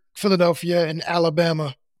Pittsburgh, Philadelphia, and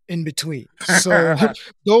Alabama in between. So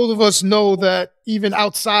those of us know that even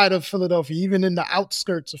outside of Philadelphia, even in the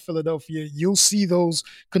outskirts of Philadelphia, you'll see those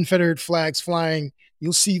Confederate flags flying.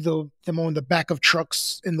 You'll see them on the back of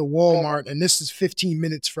trucks in the Walmart. And this is 15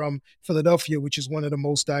 minutes from Philadelphia, which is one of the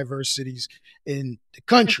most diverse cities in the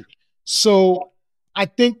country. So I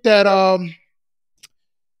think that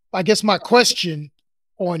I guess my question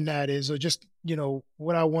on that is, or just,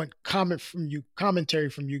 what I want commentary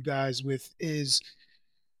from you guys with is,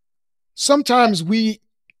 sometimes we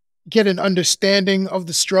get an understanding of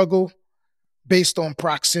the struggle based on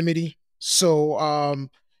proximity. So,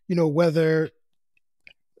 whether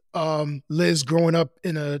Liz growing up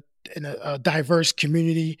in a diverse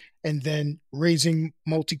community and then raising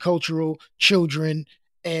multicultural children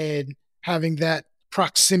and having that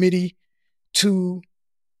proximity to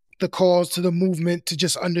the cause, to the movement, to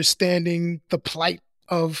just understanding the plight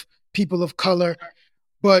of people of color.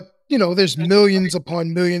 But, there's millions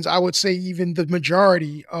upon millions. I would say even the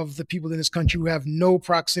majority of the people in this country who have no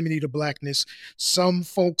proximity to Blackness. Some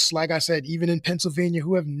folks, like I said, even in Pennsylvania,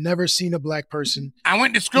 who have never seen a Black person. I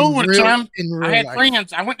went to school with some. I had life.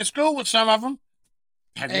 friends. I went to school with some of them.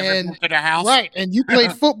 Have you ever been to their house? Right. And you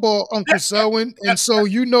played football, Uncle Selwyn. And so,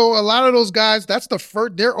 a lot of those guys, that's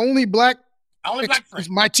they're only Black. Only Black friends.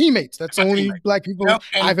 My teammates. That's the only Black people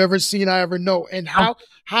I've ever seen, I ever know. And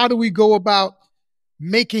how do we go about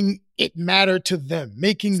making it matter to them,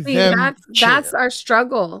 that's our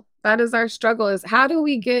struggle. That is our struggle, is how do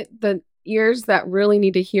we get the ears that really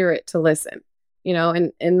need to hear it to listen,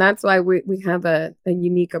 and that's why we have a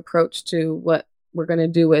unique approach to what we're going to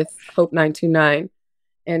do with Hope 929.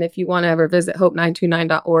 And if you want to ever visit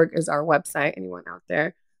hope929.org is our website, anyone out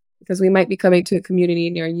there, because we might be coming to a community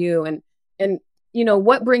near you. And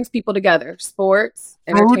what brings people together? Sports,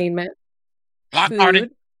 entertainment, food.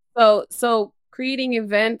 So creating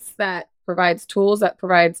events that provides tools, that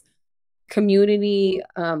provides community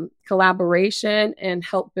collaboration and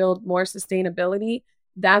help build more sustainability.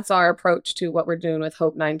 That's our approach to what we're doing with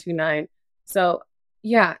Hope 929. So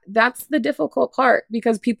yeah, that's the difficult part,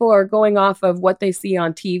 because people are going off of what they see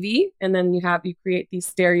on TV, and then you create these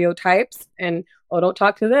stereotypes and, don't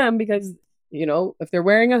talk to them because, if they're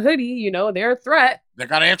wearing a hoodie, they're a threat. They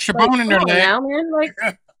got an extra bone in their leg. Now, man,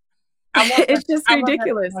 it's just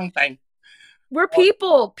ridiculous. We're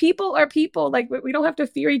people. People are people. Like, we don't have to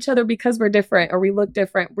fear each other because we're different or we look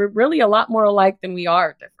different. We're really a lot more alike than we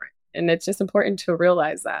are different. And it's just important to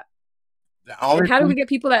realize that. And how do we get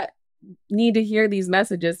people that need to hear these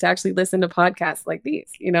messages to actually listen to podcasts like these?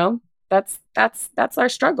 That's our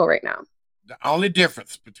struggle right now. The only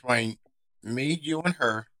difference between me, you, and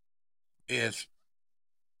her is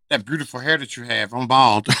that beautiful hair that you have. I'm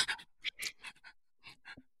bald.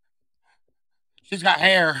 She's got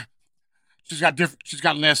hair. She's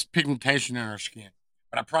got less pigmentation in her skin.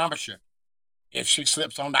 But I promise you, if she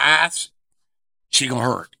slips on the ice, she gonna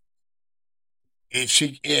hurt.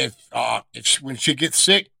 When she gets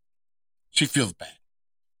sick, she feels bad.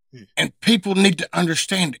 And people need to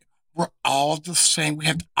understand it. We're all the same. We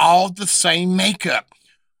have all the same makeup.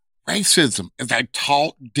 Racism is a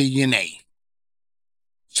taught DNA.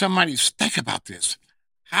 Somebody think about this.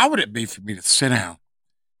 How would it be for me to sit down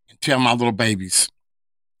and tell my little babies,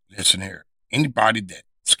 listen here, anybody that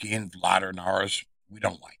skin's lighter than ours, we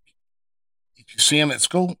don't like. If you see them at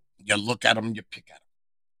school, you look at them and you pick at them.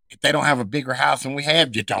 If they don't have a bigger house than we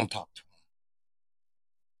have, you don't talk to them.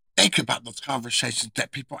 Think about those conversations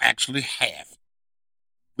that people actually have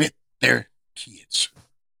with their kids.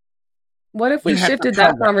 What if we shifted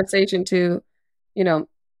that conversation to,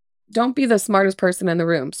 don't be the smartest person in the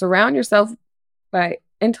room. Surround yourself by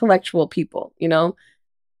intellectual people,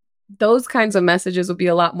 Those kinds of messages would be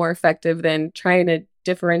a lot more effective than trying to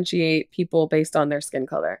differentiate people based on their skin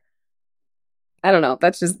color. I don't know.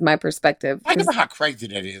 That's just my perspective. Think about how crazy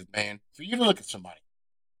that is, man. For you to look at somebody,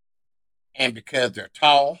 and because they're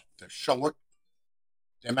tall, they're short,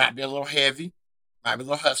 they might be a little heavy, might be a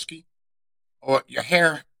little husky, or your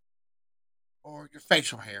hair, or your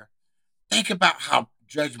facial hair. Think about how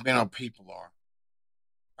judgmental people are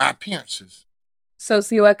by appearances.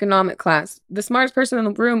 Socioeconomic class. The smartest person in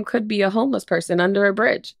the room could be a homeless person under a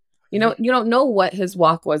bridge. You don't know what his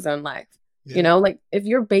walk was in life. Yeah. Like if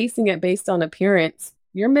you're basing it based on appearance,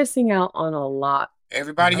 you're missing out on a lot.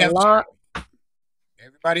 Everybody has a lot.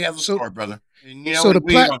 Everybody has a story, brother. And, so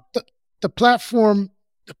the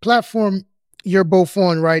platform you're both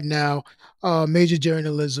on right now, Major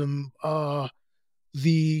Journalism,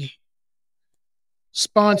 the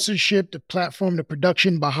sponsorship, the platform, the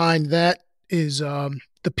production behind that is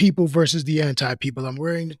the people versus the anti-people. I'm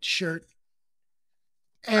wearing the shirt.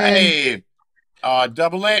 And hey,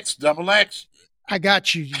 double X. I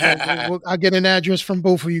got you. I'll get an address from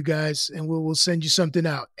both of you guys, and we'll send you something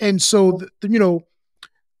out. And so, the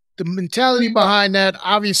mentality behind that,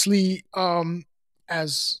 obviously,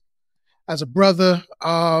 as a brother,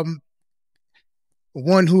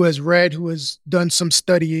 one who has read, who has done some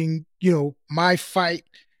studying, my fight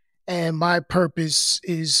and my purpose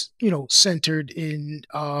is, centered in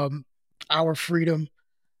our freedom.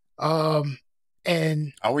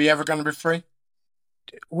 And are we ever going to be free?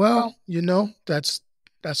 Well, that's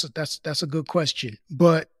a good question.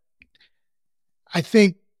 But I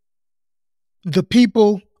think the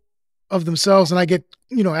people of themselves, and I get,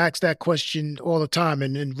 asked that question all the time.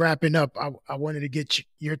 And wrapping up, I wanted to get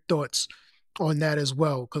your thoughts on that as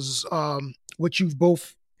well, because what you've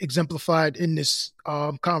both exemplified in this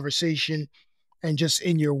conversation and just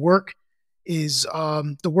in your work is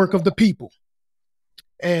the work of the people.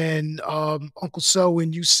 And Uncle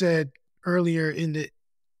Selwyn, you said earlier in the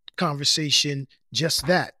conversation just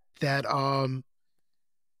that I'm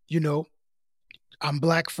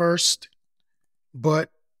Black first,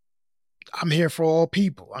 but I'm here for all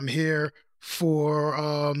people. I'm here for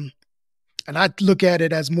and I look at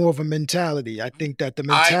it as more of a mentality. I think that the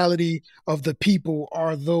mentality of the people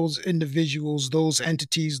are those individuals, those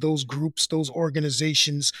entities, those groups, those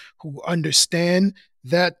organizations who understand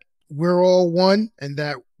that we're all one and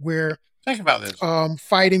that we're think about this,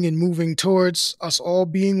 fighting and moving towards us all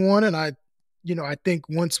being one. And I think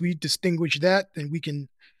once we distinguish that, then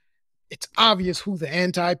it's obvious who the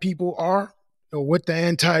anti-people are, or what the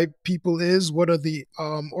anti-people is. What are the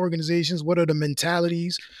organizations? What are the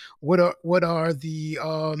mentalities? What are the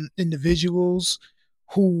individuals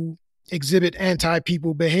who exhibit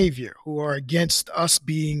anti-people behavior, who are against us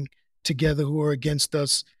being together, who are against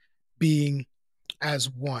us being as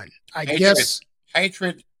one?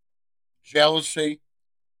 Hatred, jealousy,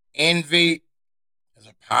 envy is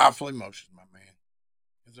a powerful emotion, my man.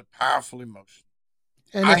 It's a powerful emotion.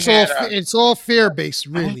 And it's all fear-based,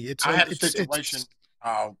 really. I had a situation,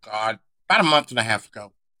 oh God, about a month and a half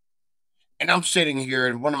ago. And I'm sitting here,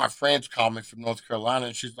 and one of my friends called me from North Carolina,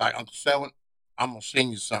 and she's like, Uncle Selwyn, I'm going to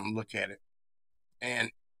send you something. Look at it.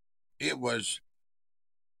 And it was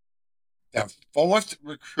the fourth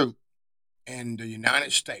recruit in the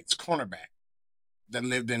United States, cornerback, that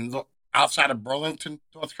lived outside of Burlington,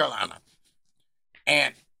 North Carolina.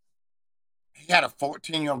 And he had a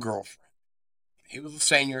 14-year-old girlfriend. He was a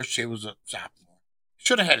senior. She was a sophomore.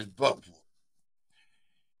 Should have had his butt whooped.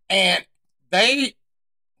 And they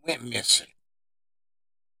went missing.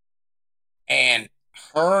 And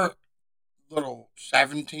her little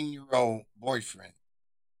 17-year-old boyfriend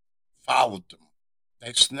followed them.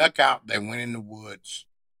 They snuck out. They went in the woods.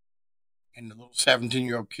 And the little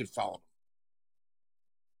 17-year-old kid followed them.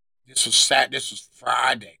 This was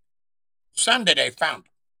Friday. Sunday they found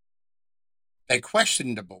him. They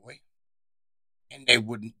questioned the boy. And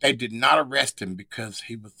they did not arrest him because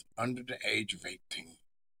he was under the age of 18.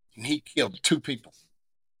 And he killed 2 people.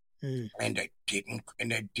 And they didn't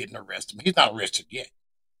arrest him. He's not arrested yet.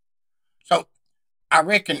 So I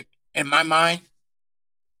reckon in my mind,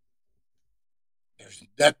 there's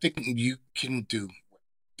nothing you can do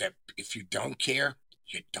that if you don't care,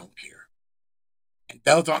 you don't care. And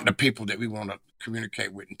those aren't the people that we want to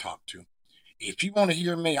communicate with and talk to. If you want to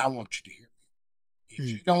hear me, I want you to hear me. If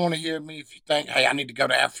you don't want to hear me, if you think, hey, I need to go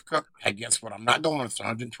to Africa, hey, guess what? I'm not going. It's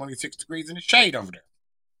 126 degrees in the shade over there.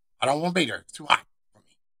 I don't want to be there. It's too hot for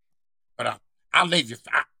me. But I'll leave you.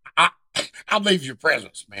 I'll leave your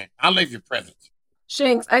presence, man. I'll leave your presence.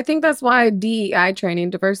 Shanks, I think that's why DEI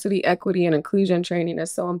training, diversity, equity, and inclusion training is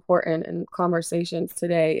so important in conversations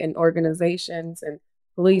today in organizations and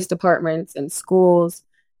police departments and schools.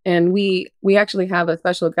 And we actually have a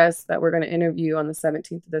special guest that we're going to interview on the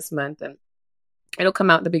 17th of this month, and it'll come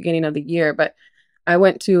out at the beginning of the year. But I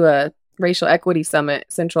went to a racial equity summit,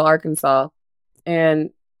 Central Arkansas,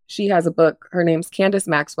 and she has a book. Her name's Candace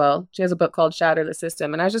Maxwell. She has a book called Shatter the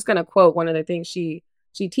System. And I was just going to quote one of the things she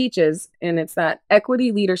teaches, and it's that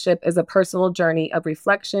equity leadership is a personal journey of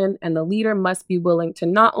reflection, and the leader must be willing to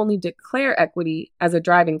not only declare equity as a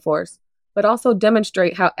driving force, but also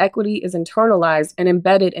demonstrate how equity is internalized and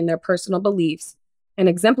embedded in their personal beliefs and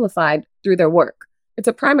exemplified through their work. It's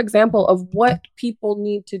a prime example of what people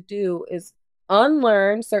need to do is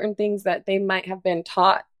unlearn certain things that they might have been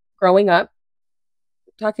taught growing up.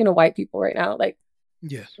 I'm talking to white people right now, like,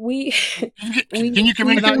 yes, we can you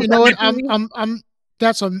communicate? You know what?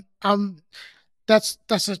 That's a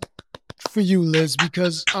for you, Liz,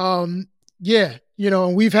 because yeah, you know,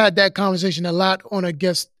 we've had that conversation a lot on a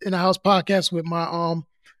guest in a house podcast with my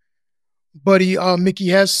buddy Mickey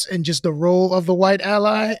Hess, and just the role of the white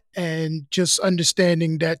ally, and just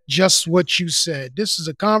understanding that just what you said. This is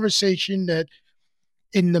a conversation that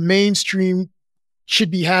in the mainstream should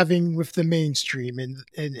be having with the mainstream,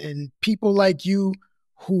 and people like you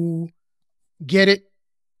who get it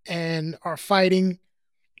and are fighting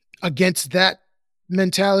against that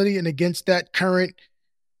mentality and against that current.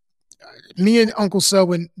 Me and Uncle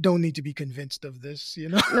Selwyn don't need to be convinced of this, you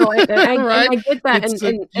know. No, right? I get that,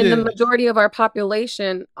 and the majority of our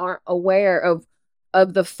population aren't aware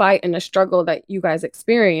of the fight and the struggle that you guys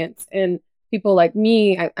experience, and people like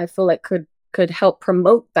me, I feel like could help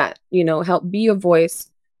promote that, you know, help be a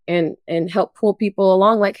voice and help pull people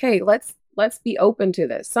along. Like, hey, let's be open to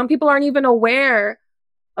this. Some people aren't even aware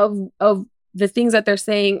of the things that they're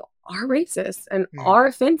saying are racist and are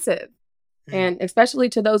offensive. And especially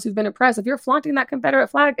to those who've been oppressed. If you're flaunting that Confederate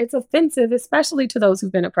flag, it's offensive, especially to those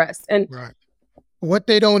who've been oppressed. And what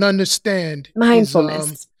they don't understand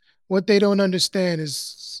mindfulness. What they don't understand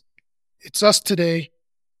is it's us today,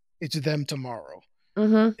 it's them tomorrow.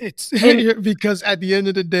 It's because at the end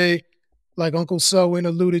of the day, like Uncle Selwyn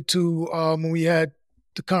alluded to when we had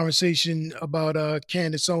the conversation about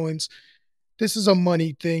Candace Owens, this is a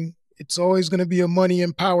money thing. It's always going to be a money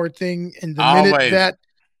and power thing. And the minute that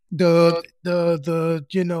the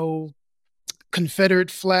you know, Confederate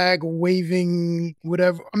flag waving,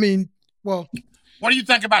 whatever. I mean, well, what do you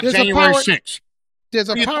think about January 6th? There's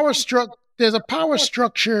a power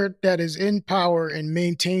structure that is in power and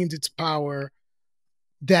maintains its power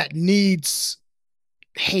that needs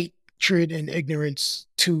hatred and ignorance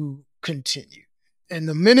to continue. And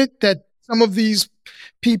the minute that some of these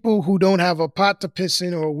people who don't have a pot to piss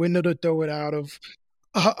in or a window to throw it out of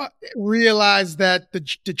realize that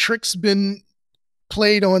the trick's been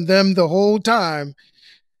played on them the whole time,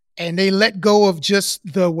 and they let go of just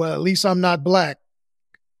well, at least I'm not black,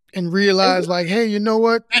 and realize like, hey, you know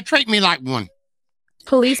what? They treat me like one.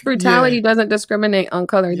 Police brutality doesn't discriminate on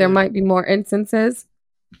color. There might be more instances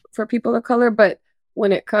for people of color, but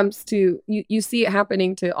when it comes to, you see it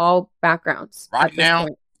happening to all backgrounds. Right now,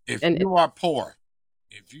 if you are poor,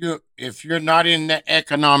 if you're not in that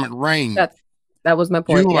economic range, that was my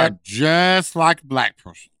point. You are just like a black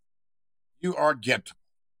person. You are gettable.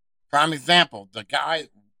 Prime example, the guy,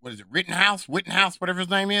 what is it, Rittenhouse, whatever his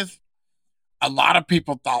name is. A lot of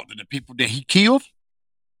people thought that the people that he killed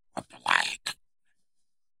were black.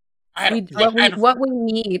 What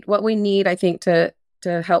we need, I think, to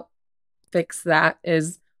help fix that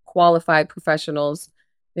is qualified professionals.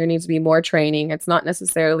 There needs to be more training. It's not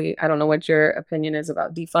necessarily, I don't know what your opinion is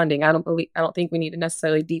about defunding. I don't think we need to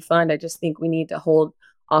necessarily defund. I just think we need to hold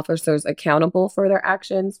officers accountable for their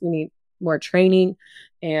actions. We need more training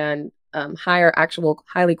and hire actual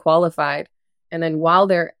highly qualified. And then while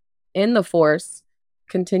they're in the force,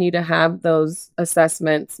 continue to have those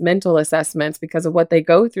assessments, mental assessments, because of what they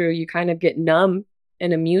go through. You kind of get numb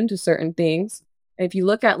and immune to certain things. And if you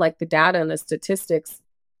look at like the data and the statistics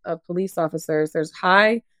of police officers, there's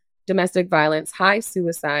high domestic violence, high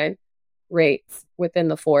suicide rates within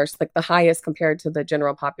the force, like the highest compared to the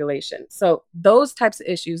general population. So those types of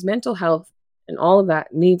issues, mental health and all of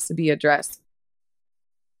that needs to be addressed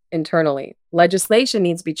internally. Legislation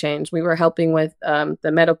needs to be changed. We were helping with the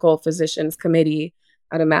Medical Physicians Committee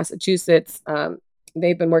out of Massachusetts.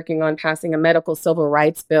 They've been working on passing a medical civil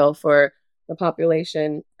rights bill for the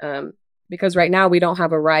population because right now we don't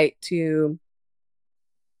have a right to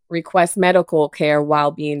request medical care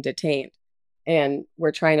while being detained. And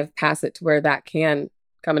we're trying to pass it to where that can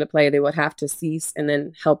come into play. They would have to cease and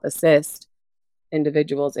then help assist.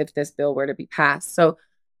 individuals if this bill were to be passed. So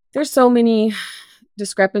there's so many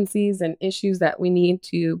discrepancies and issues that we need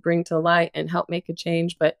to bring to light and help make a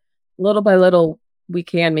change. But little by little, we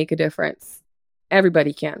can make a difference.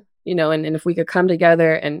 Everybody can, and if we could come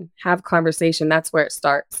together and have conversation, that's where it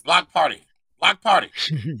starts. Block party. I'm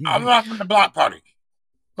not from the block party.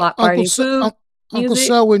 Block party, food, Uncle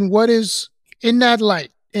Selwyn, what is, in that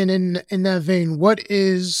light and in that vein, what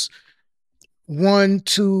is 1,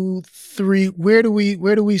 2, 3? Where do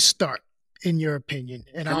we start, in your opinion?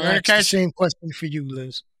 And I'll ask the same question for you,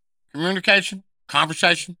 Liz. Communication,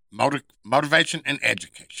 conversation, motivation, and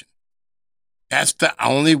education. That's the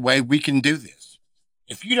only way we can do this.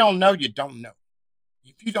 If you don't know, you don't know.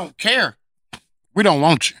 If you don't care, we don't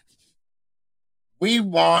want you.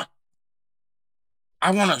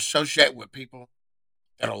 I want to associate with people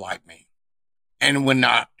that are like me. And when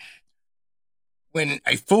a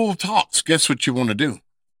fool talks, guess what you want to do?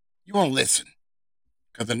 You want to listen.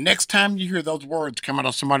 Because the next time you hear those words come out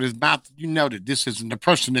of somebody's mouth, you know that this isn't the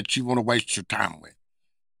person that you want to waste your time with.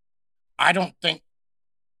 I don't think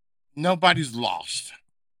nobody's lost.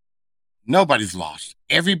 Nobody's lost.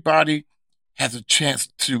 Everybody has a chance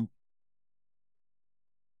to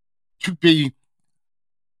be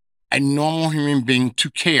a normal human being, to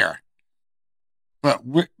care. But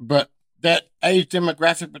that age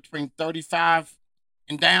demographic between 35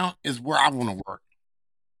 and down is where I want to work.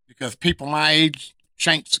 Because people my age,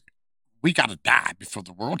 Shanks, we got to die before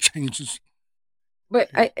the world changes. But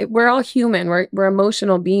we're all human. We're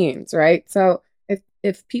emotional beings, right? So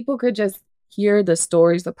if people could just hear the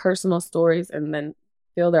stories, the personal stories, and then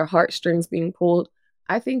feel their heartstrings being pulled,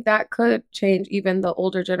 I think that could change even the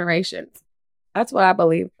older generations. That's what I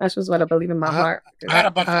believe. That's just what I believe in my heart. I had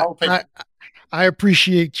a bunch of old people. I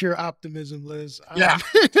appreciate your optimism, Liz. Yeah.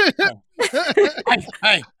 Because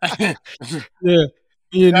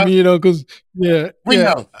we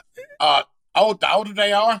know. The older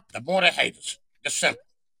they are, the more they hate us. It's simple,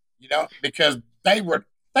 because they were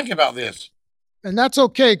thinking about this. And that's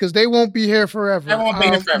okay, because they won't be here forever. They won't be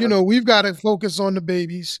here forever. We've got to focus on the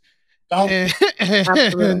babies. Don't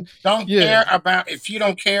care about, if you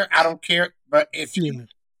don't care, I don't care. But if you,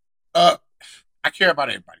 I care about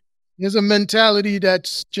everybody. There's a mentality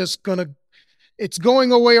that's just it's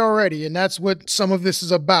going away already. And that's what some of this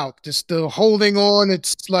is about. Just the holding on.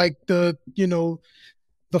 It's like the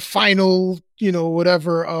final,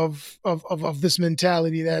 whatever of this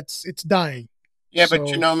mentality it's dying. Yeah, so,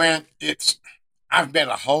 but man, I've met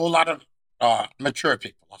a whole lot of mature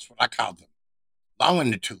people. That's what I call them. Long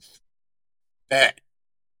in the tooth. That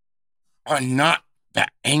are not the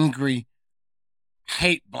angry,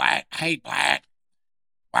 hate black.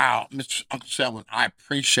 Wow, Mr. Uncle Selwyn, I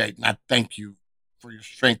appreciate and I thank you for your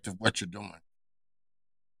strength of what you're doing.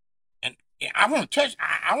 And I want to touch,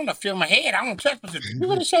 I want to feel my head. I want to touch, but you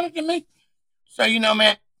would have said it to me. So,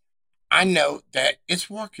 man, I know that it's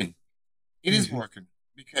working. It is working,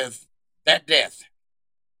 because that death,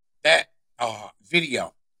 that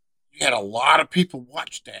video, you had a lot of people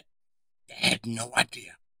watch that had no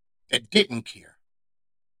idea, that didn't care.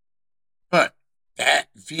 But that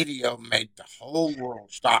video made the whole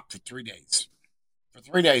world stop for 3 days. For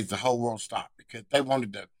 3 days, the whole world stopped because they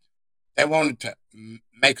wanted to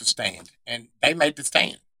make a stand, and they made the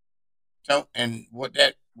stand. So, and what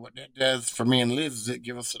that does for me and Liz is it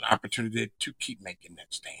gives us an opportunity to keep making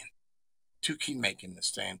that stand,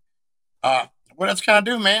 What else can I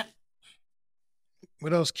do, man?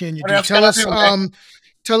 What else can you do?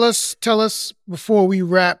 Tell us before we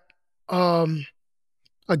wrap.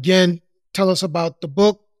 Again, tell us about the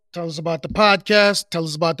book. Tell us about the podcast. Tell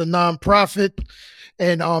us about the nonprofit,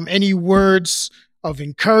 and any words of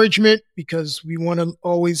encouragement, because we want to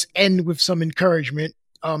always end with some encouragement.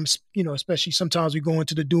 Especially sometimes we go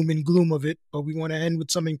into the doom and gloom of it, but we want to end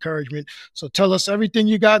with some encouragement. So tell us everything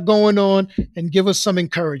you got going on and give us some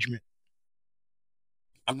encouragement.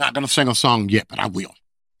 I'm not going to sing a song yet, but I will.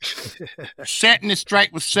 Setting It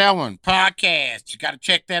Straight with Selwyn podcast. You got to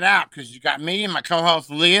check that out, because you got me and my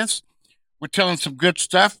co-host Liz. We're telling some good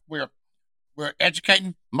stuff. We're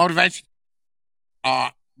educating, motivation.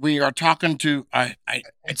 We are talking to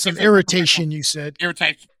some irritation. You said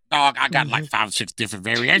irritation. Dog, I got like 5 or 6 different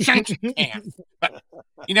variations. Yeah. But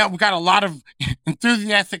we got a lot of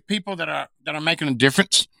enthusiastic people that are making a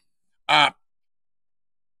difference. I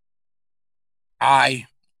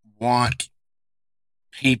want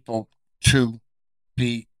people to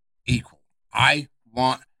be equal. I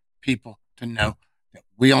want people to know that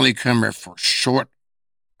we only come here for a short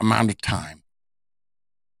amount of time.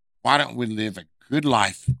 Why don't we live a good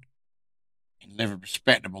life and live a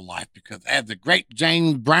respectable life? Because as the great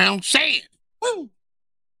James Brown said, woo,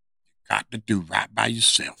 got to do right by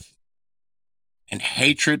yourself. And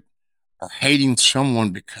hatred or hating someone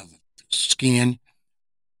because of their skin,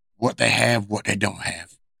 what they have, what they don't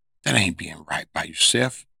have, that ain't being right by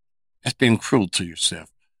yourself. That's being cruel to yourself.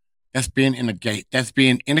 That's being in a gate. That's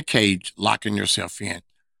being in a cage, locking yourself in.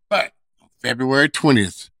 But on February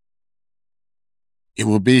 20th, it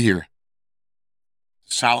will be here.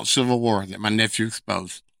 Silent Civil War that my nephew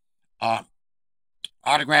exposed.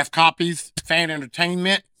 Autograph copies, fan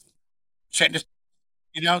entertainment. Check this,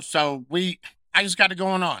 so I just got it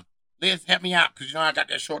going on. Liz, help me out because I got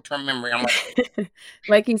that short-term memory. I'm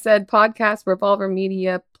like you said, podcast, Revolver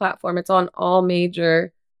Media platform. It's on all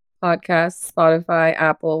major podcasts, Spotify,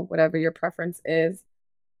 Apple, whatever your preference is.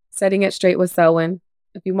 Setting It Straight with Selwyn.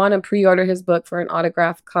 If you want to pre-order his book for an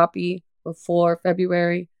autographed copy before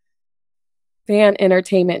February,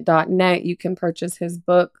 fanentertainment.net, you can purchase his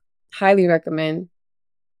book. Highly recommend.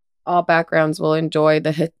 All backgrounds will enjoy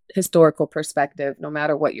the historical perspective, no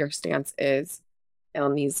matter what your stance is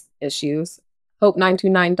on these issues.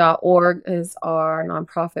 Hope929.org is our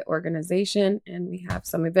nonprofit organization, and we have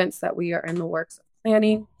some events that we are in the works of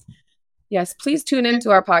planning. Yes, please tune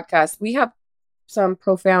into our podcast. We have some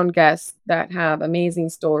profound guests that have amazing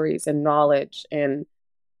stories and knowledge, and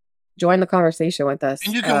join the conversation with us.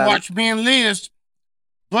 And you can watch me and Liz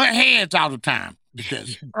butt heads all the time.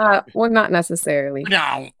 Because well, not necessarily.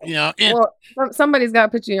 No, somebody's got to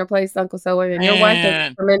put you in your place, Uncle Selwyn, and your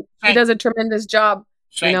wife does a tremendous job.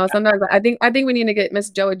 Sometimes I think we need to get Miss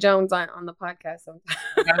Joey Jones on the podcast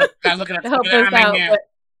sometime to help us out.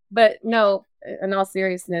 But no, in all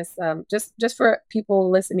seriousness, just for people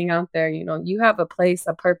listening out there, you have a place,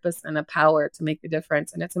 a purpose, and a power to make a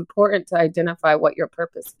difference, and it's important to identify what your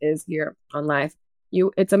purpose is here on life.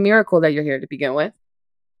 It's a miracle that you're here to begin with,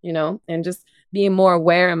 and just being more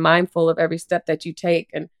aware and mindful of every step that you take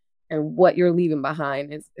and what you're leaving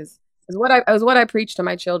behind is what I preach to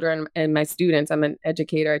my children and my students. I'm an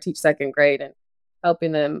educator. I teach second grade, and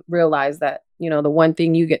helping them realize that, the one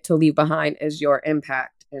thing you get to leave behind is your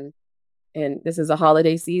impact. And this is a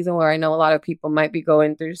holiday season where I know a lot of people might be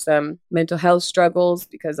going through some mental health struggles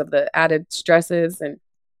because of the added stresses, and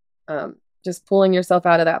just pulling yourself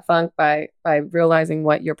out of that funk by realizing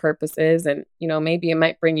what your purpose is. And, maybe it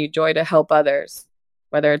might bring you joy to help others,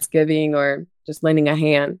 whether it's giving or just lending a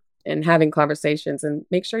hand and having conversations, and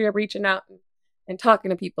make sure you're reaching out and talking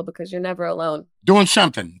to people, because you're never alone. Doing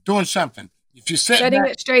something. If you Setting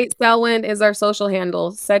It Straight Selwyn is our social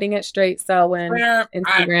handle. Setting It Straight Selwyn, Twitter,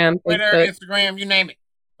 Instagram, Twitter, Facebook. Instagram, you name it.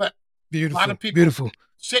 But beautiful, a lot of people beautiful.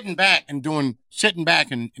 sitting back and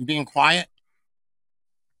being quiet.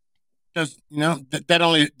 Does that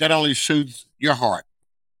only soothes your heart.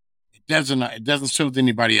 It doesn't soothe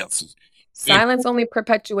anybody else's. Silence only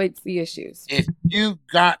perpetuates the issues. If you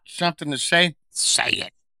got something to say, say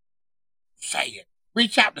it.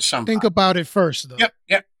 Reach out to somebody. Think about it first, though.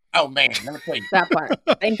 Yep. Oh man, let me tell you that part.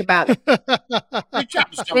 Think about it. Reach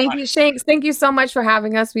out to somebody. Thank you, Shanks. Thank you so much for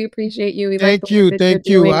having us. We appreciate you. Thank you.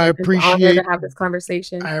 I appreciate to have this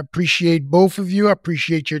conversation. I appreciate both of you. I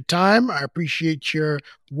appreciate your time. I appreciate your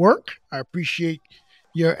work. I appreciate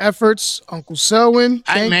your efforts, Uncle Selwyn.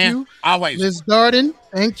 Thank you. Always. Liz Darden.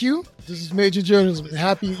 Thank you. This is Major Journalism.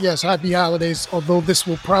 Happy holidays. Although this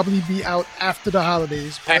will probably be out after the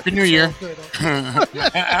holidays. Happy New Year.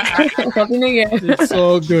 Happy New Year. It's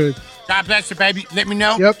all good. God bless you, baby. Let me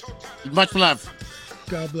know. Yep. Much love.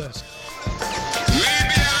 God bless.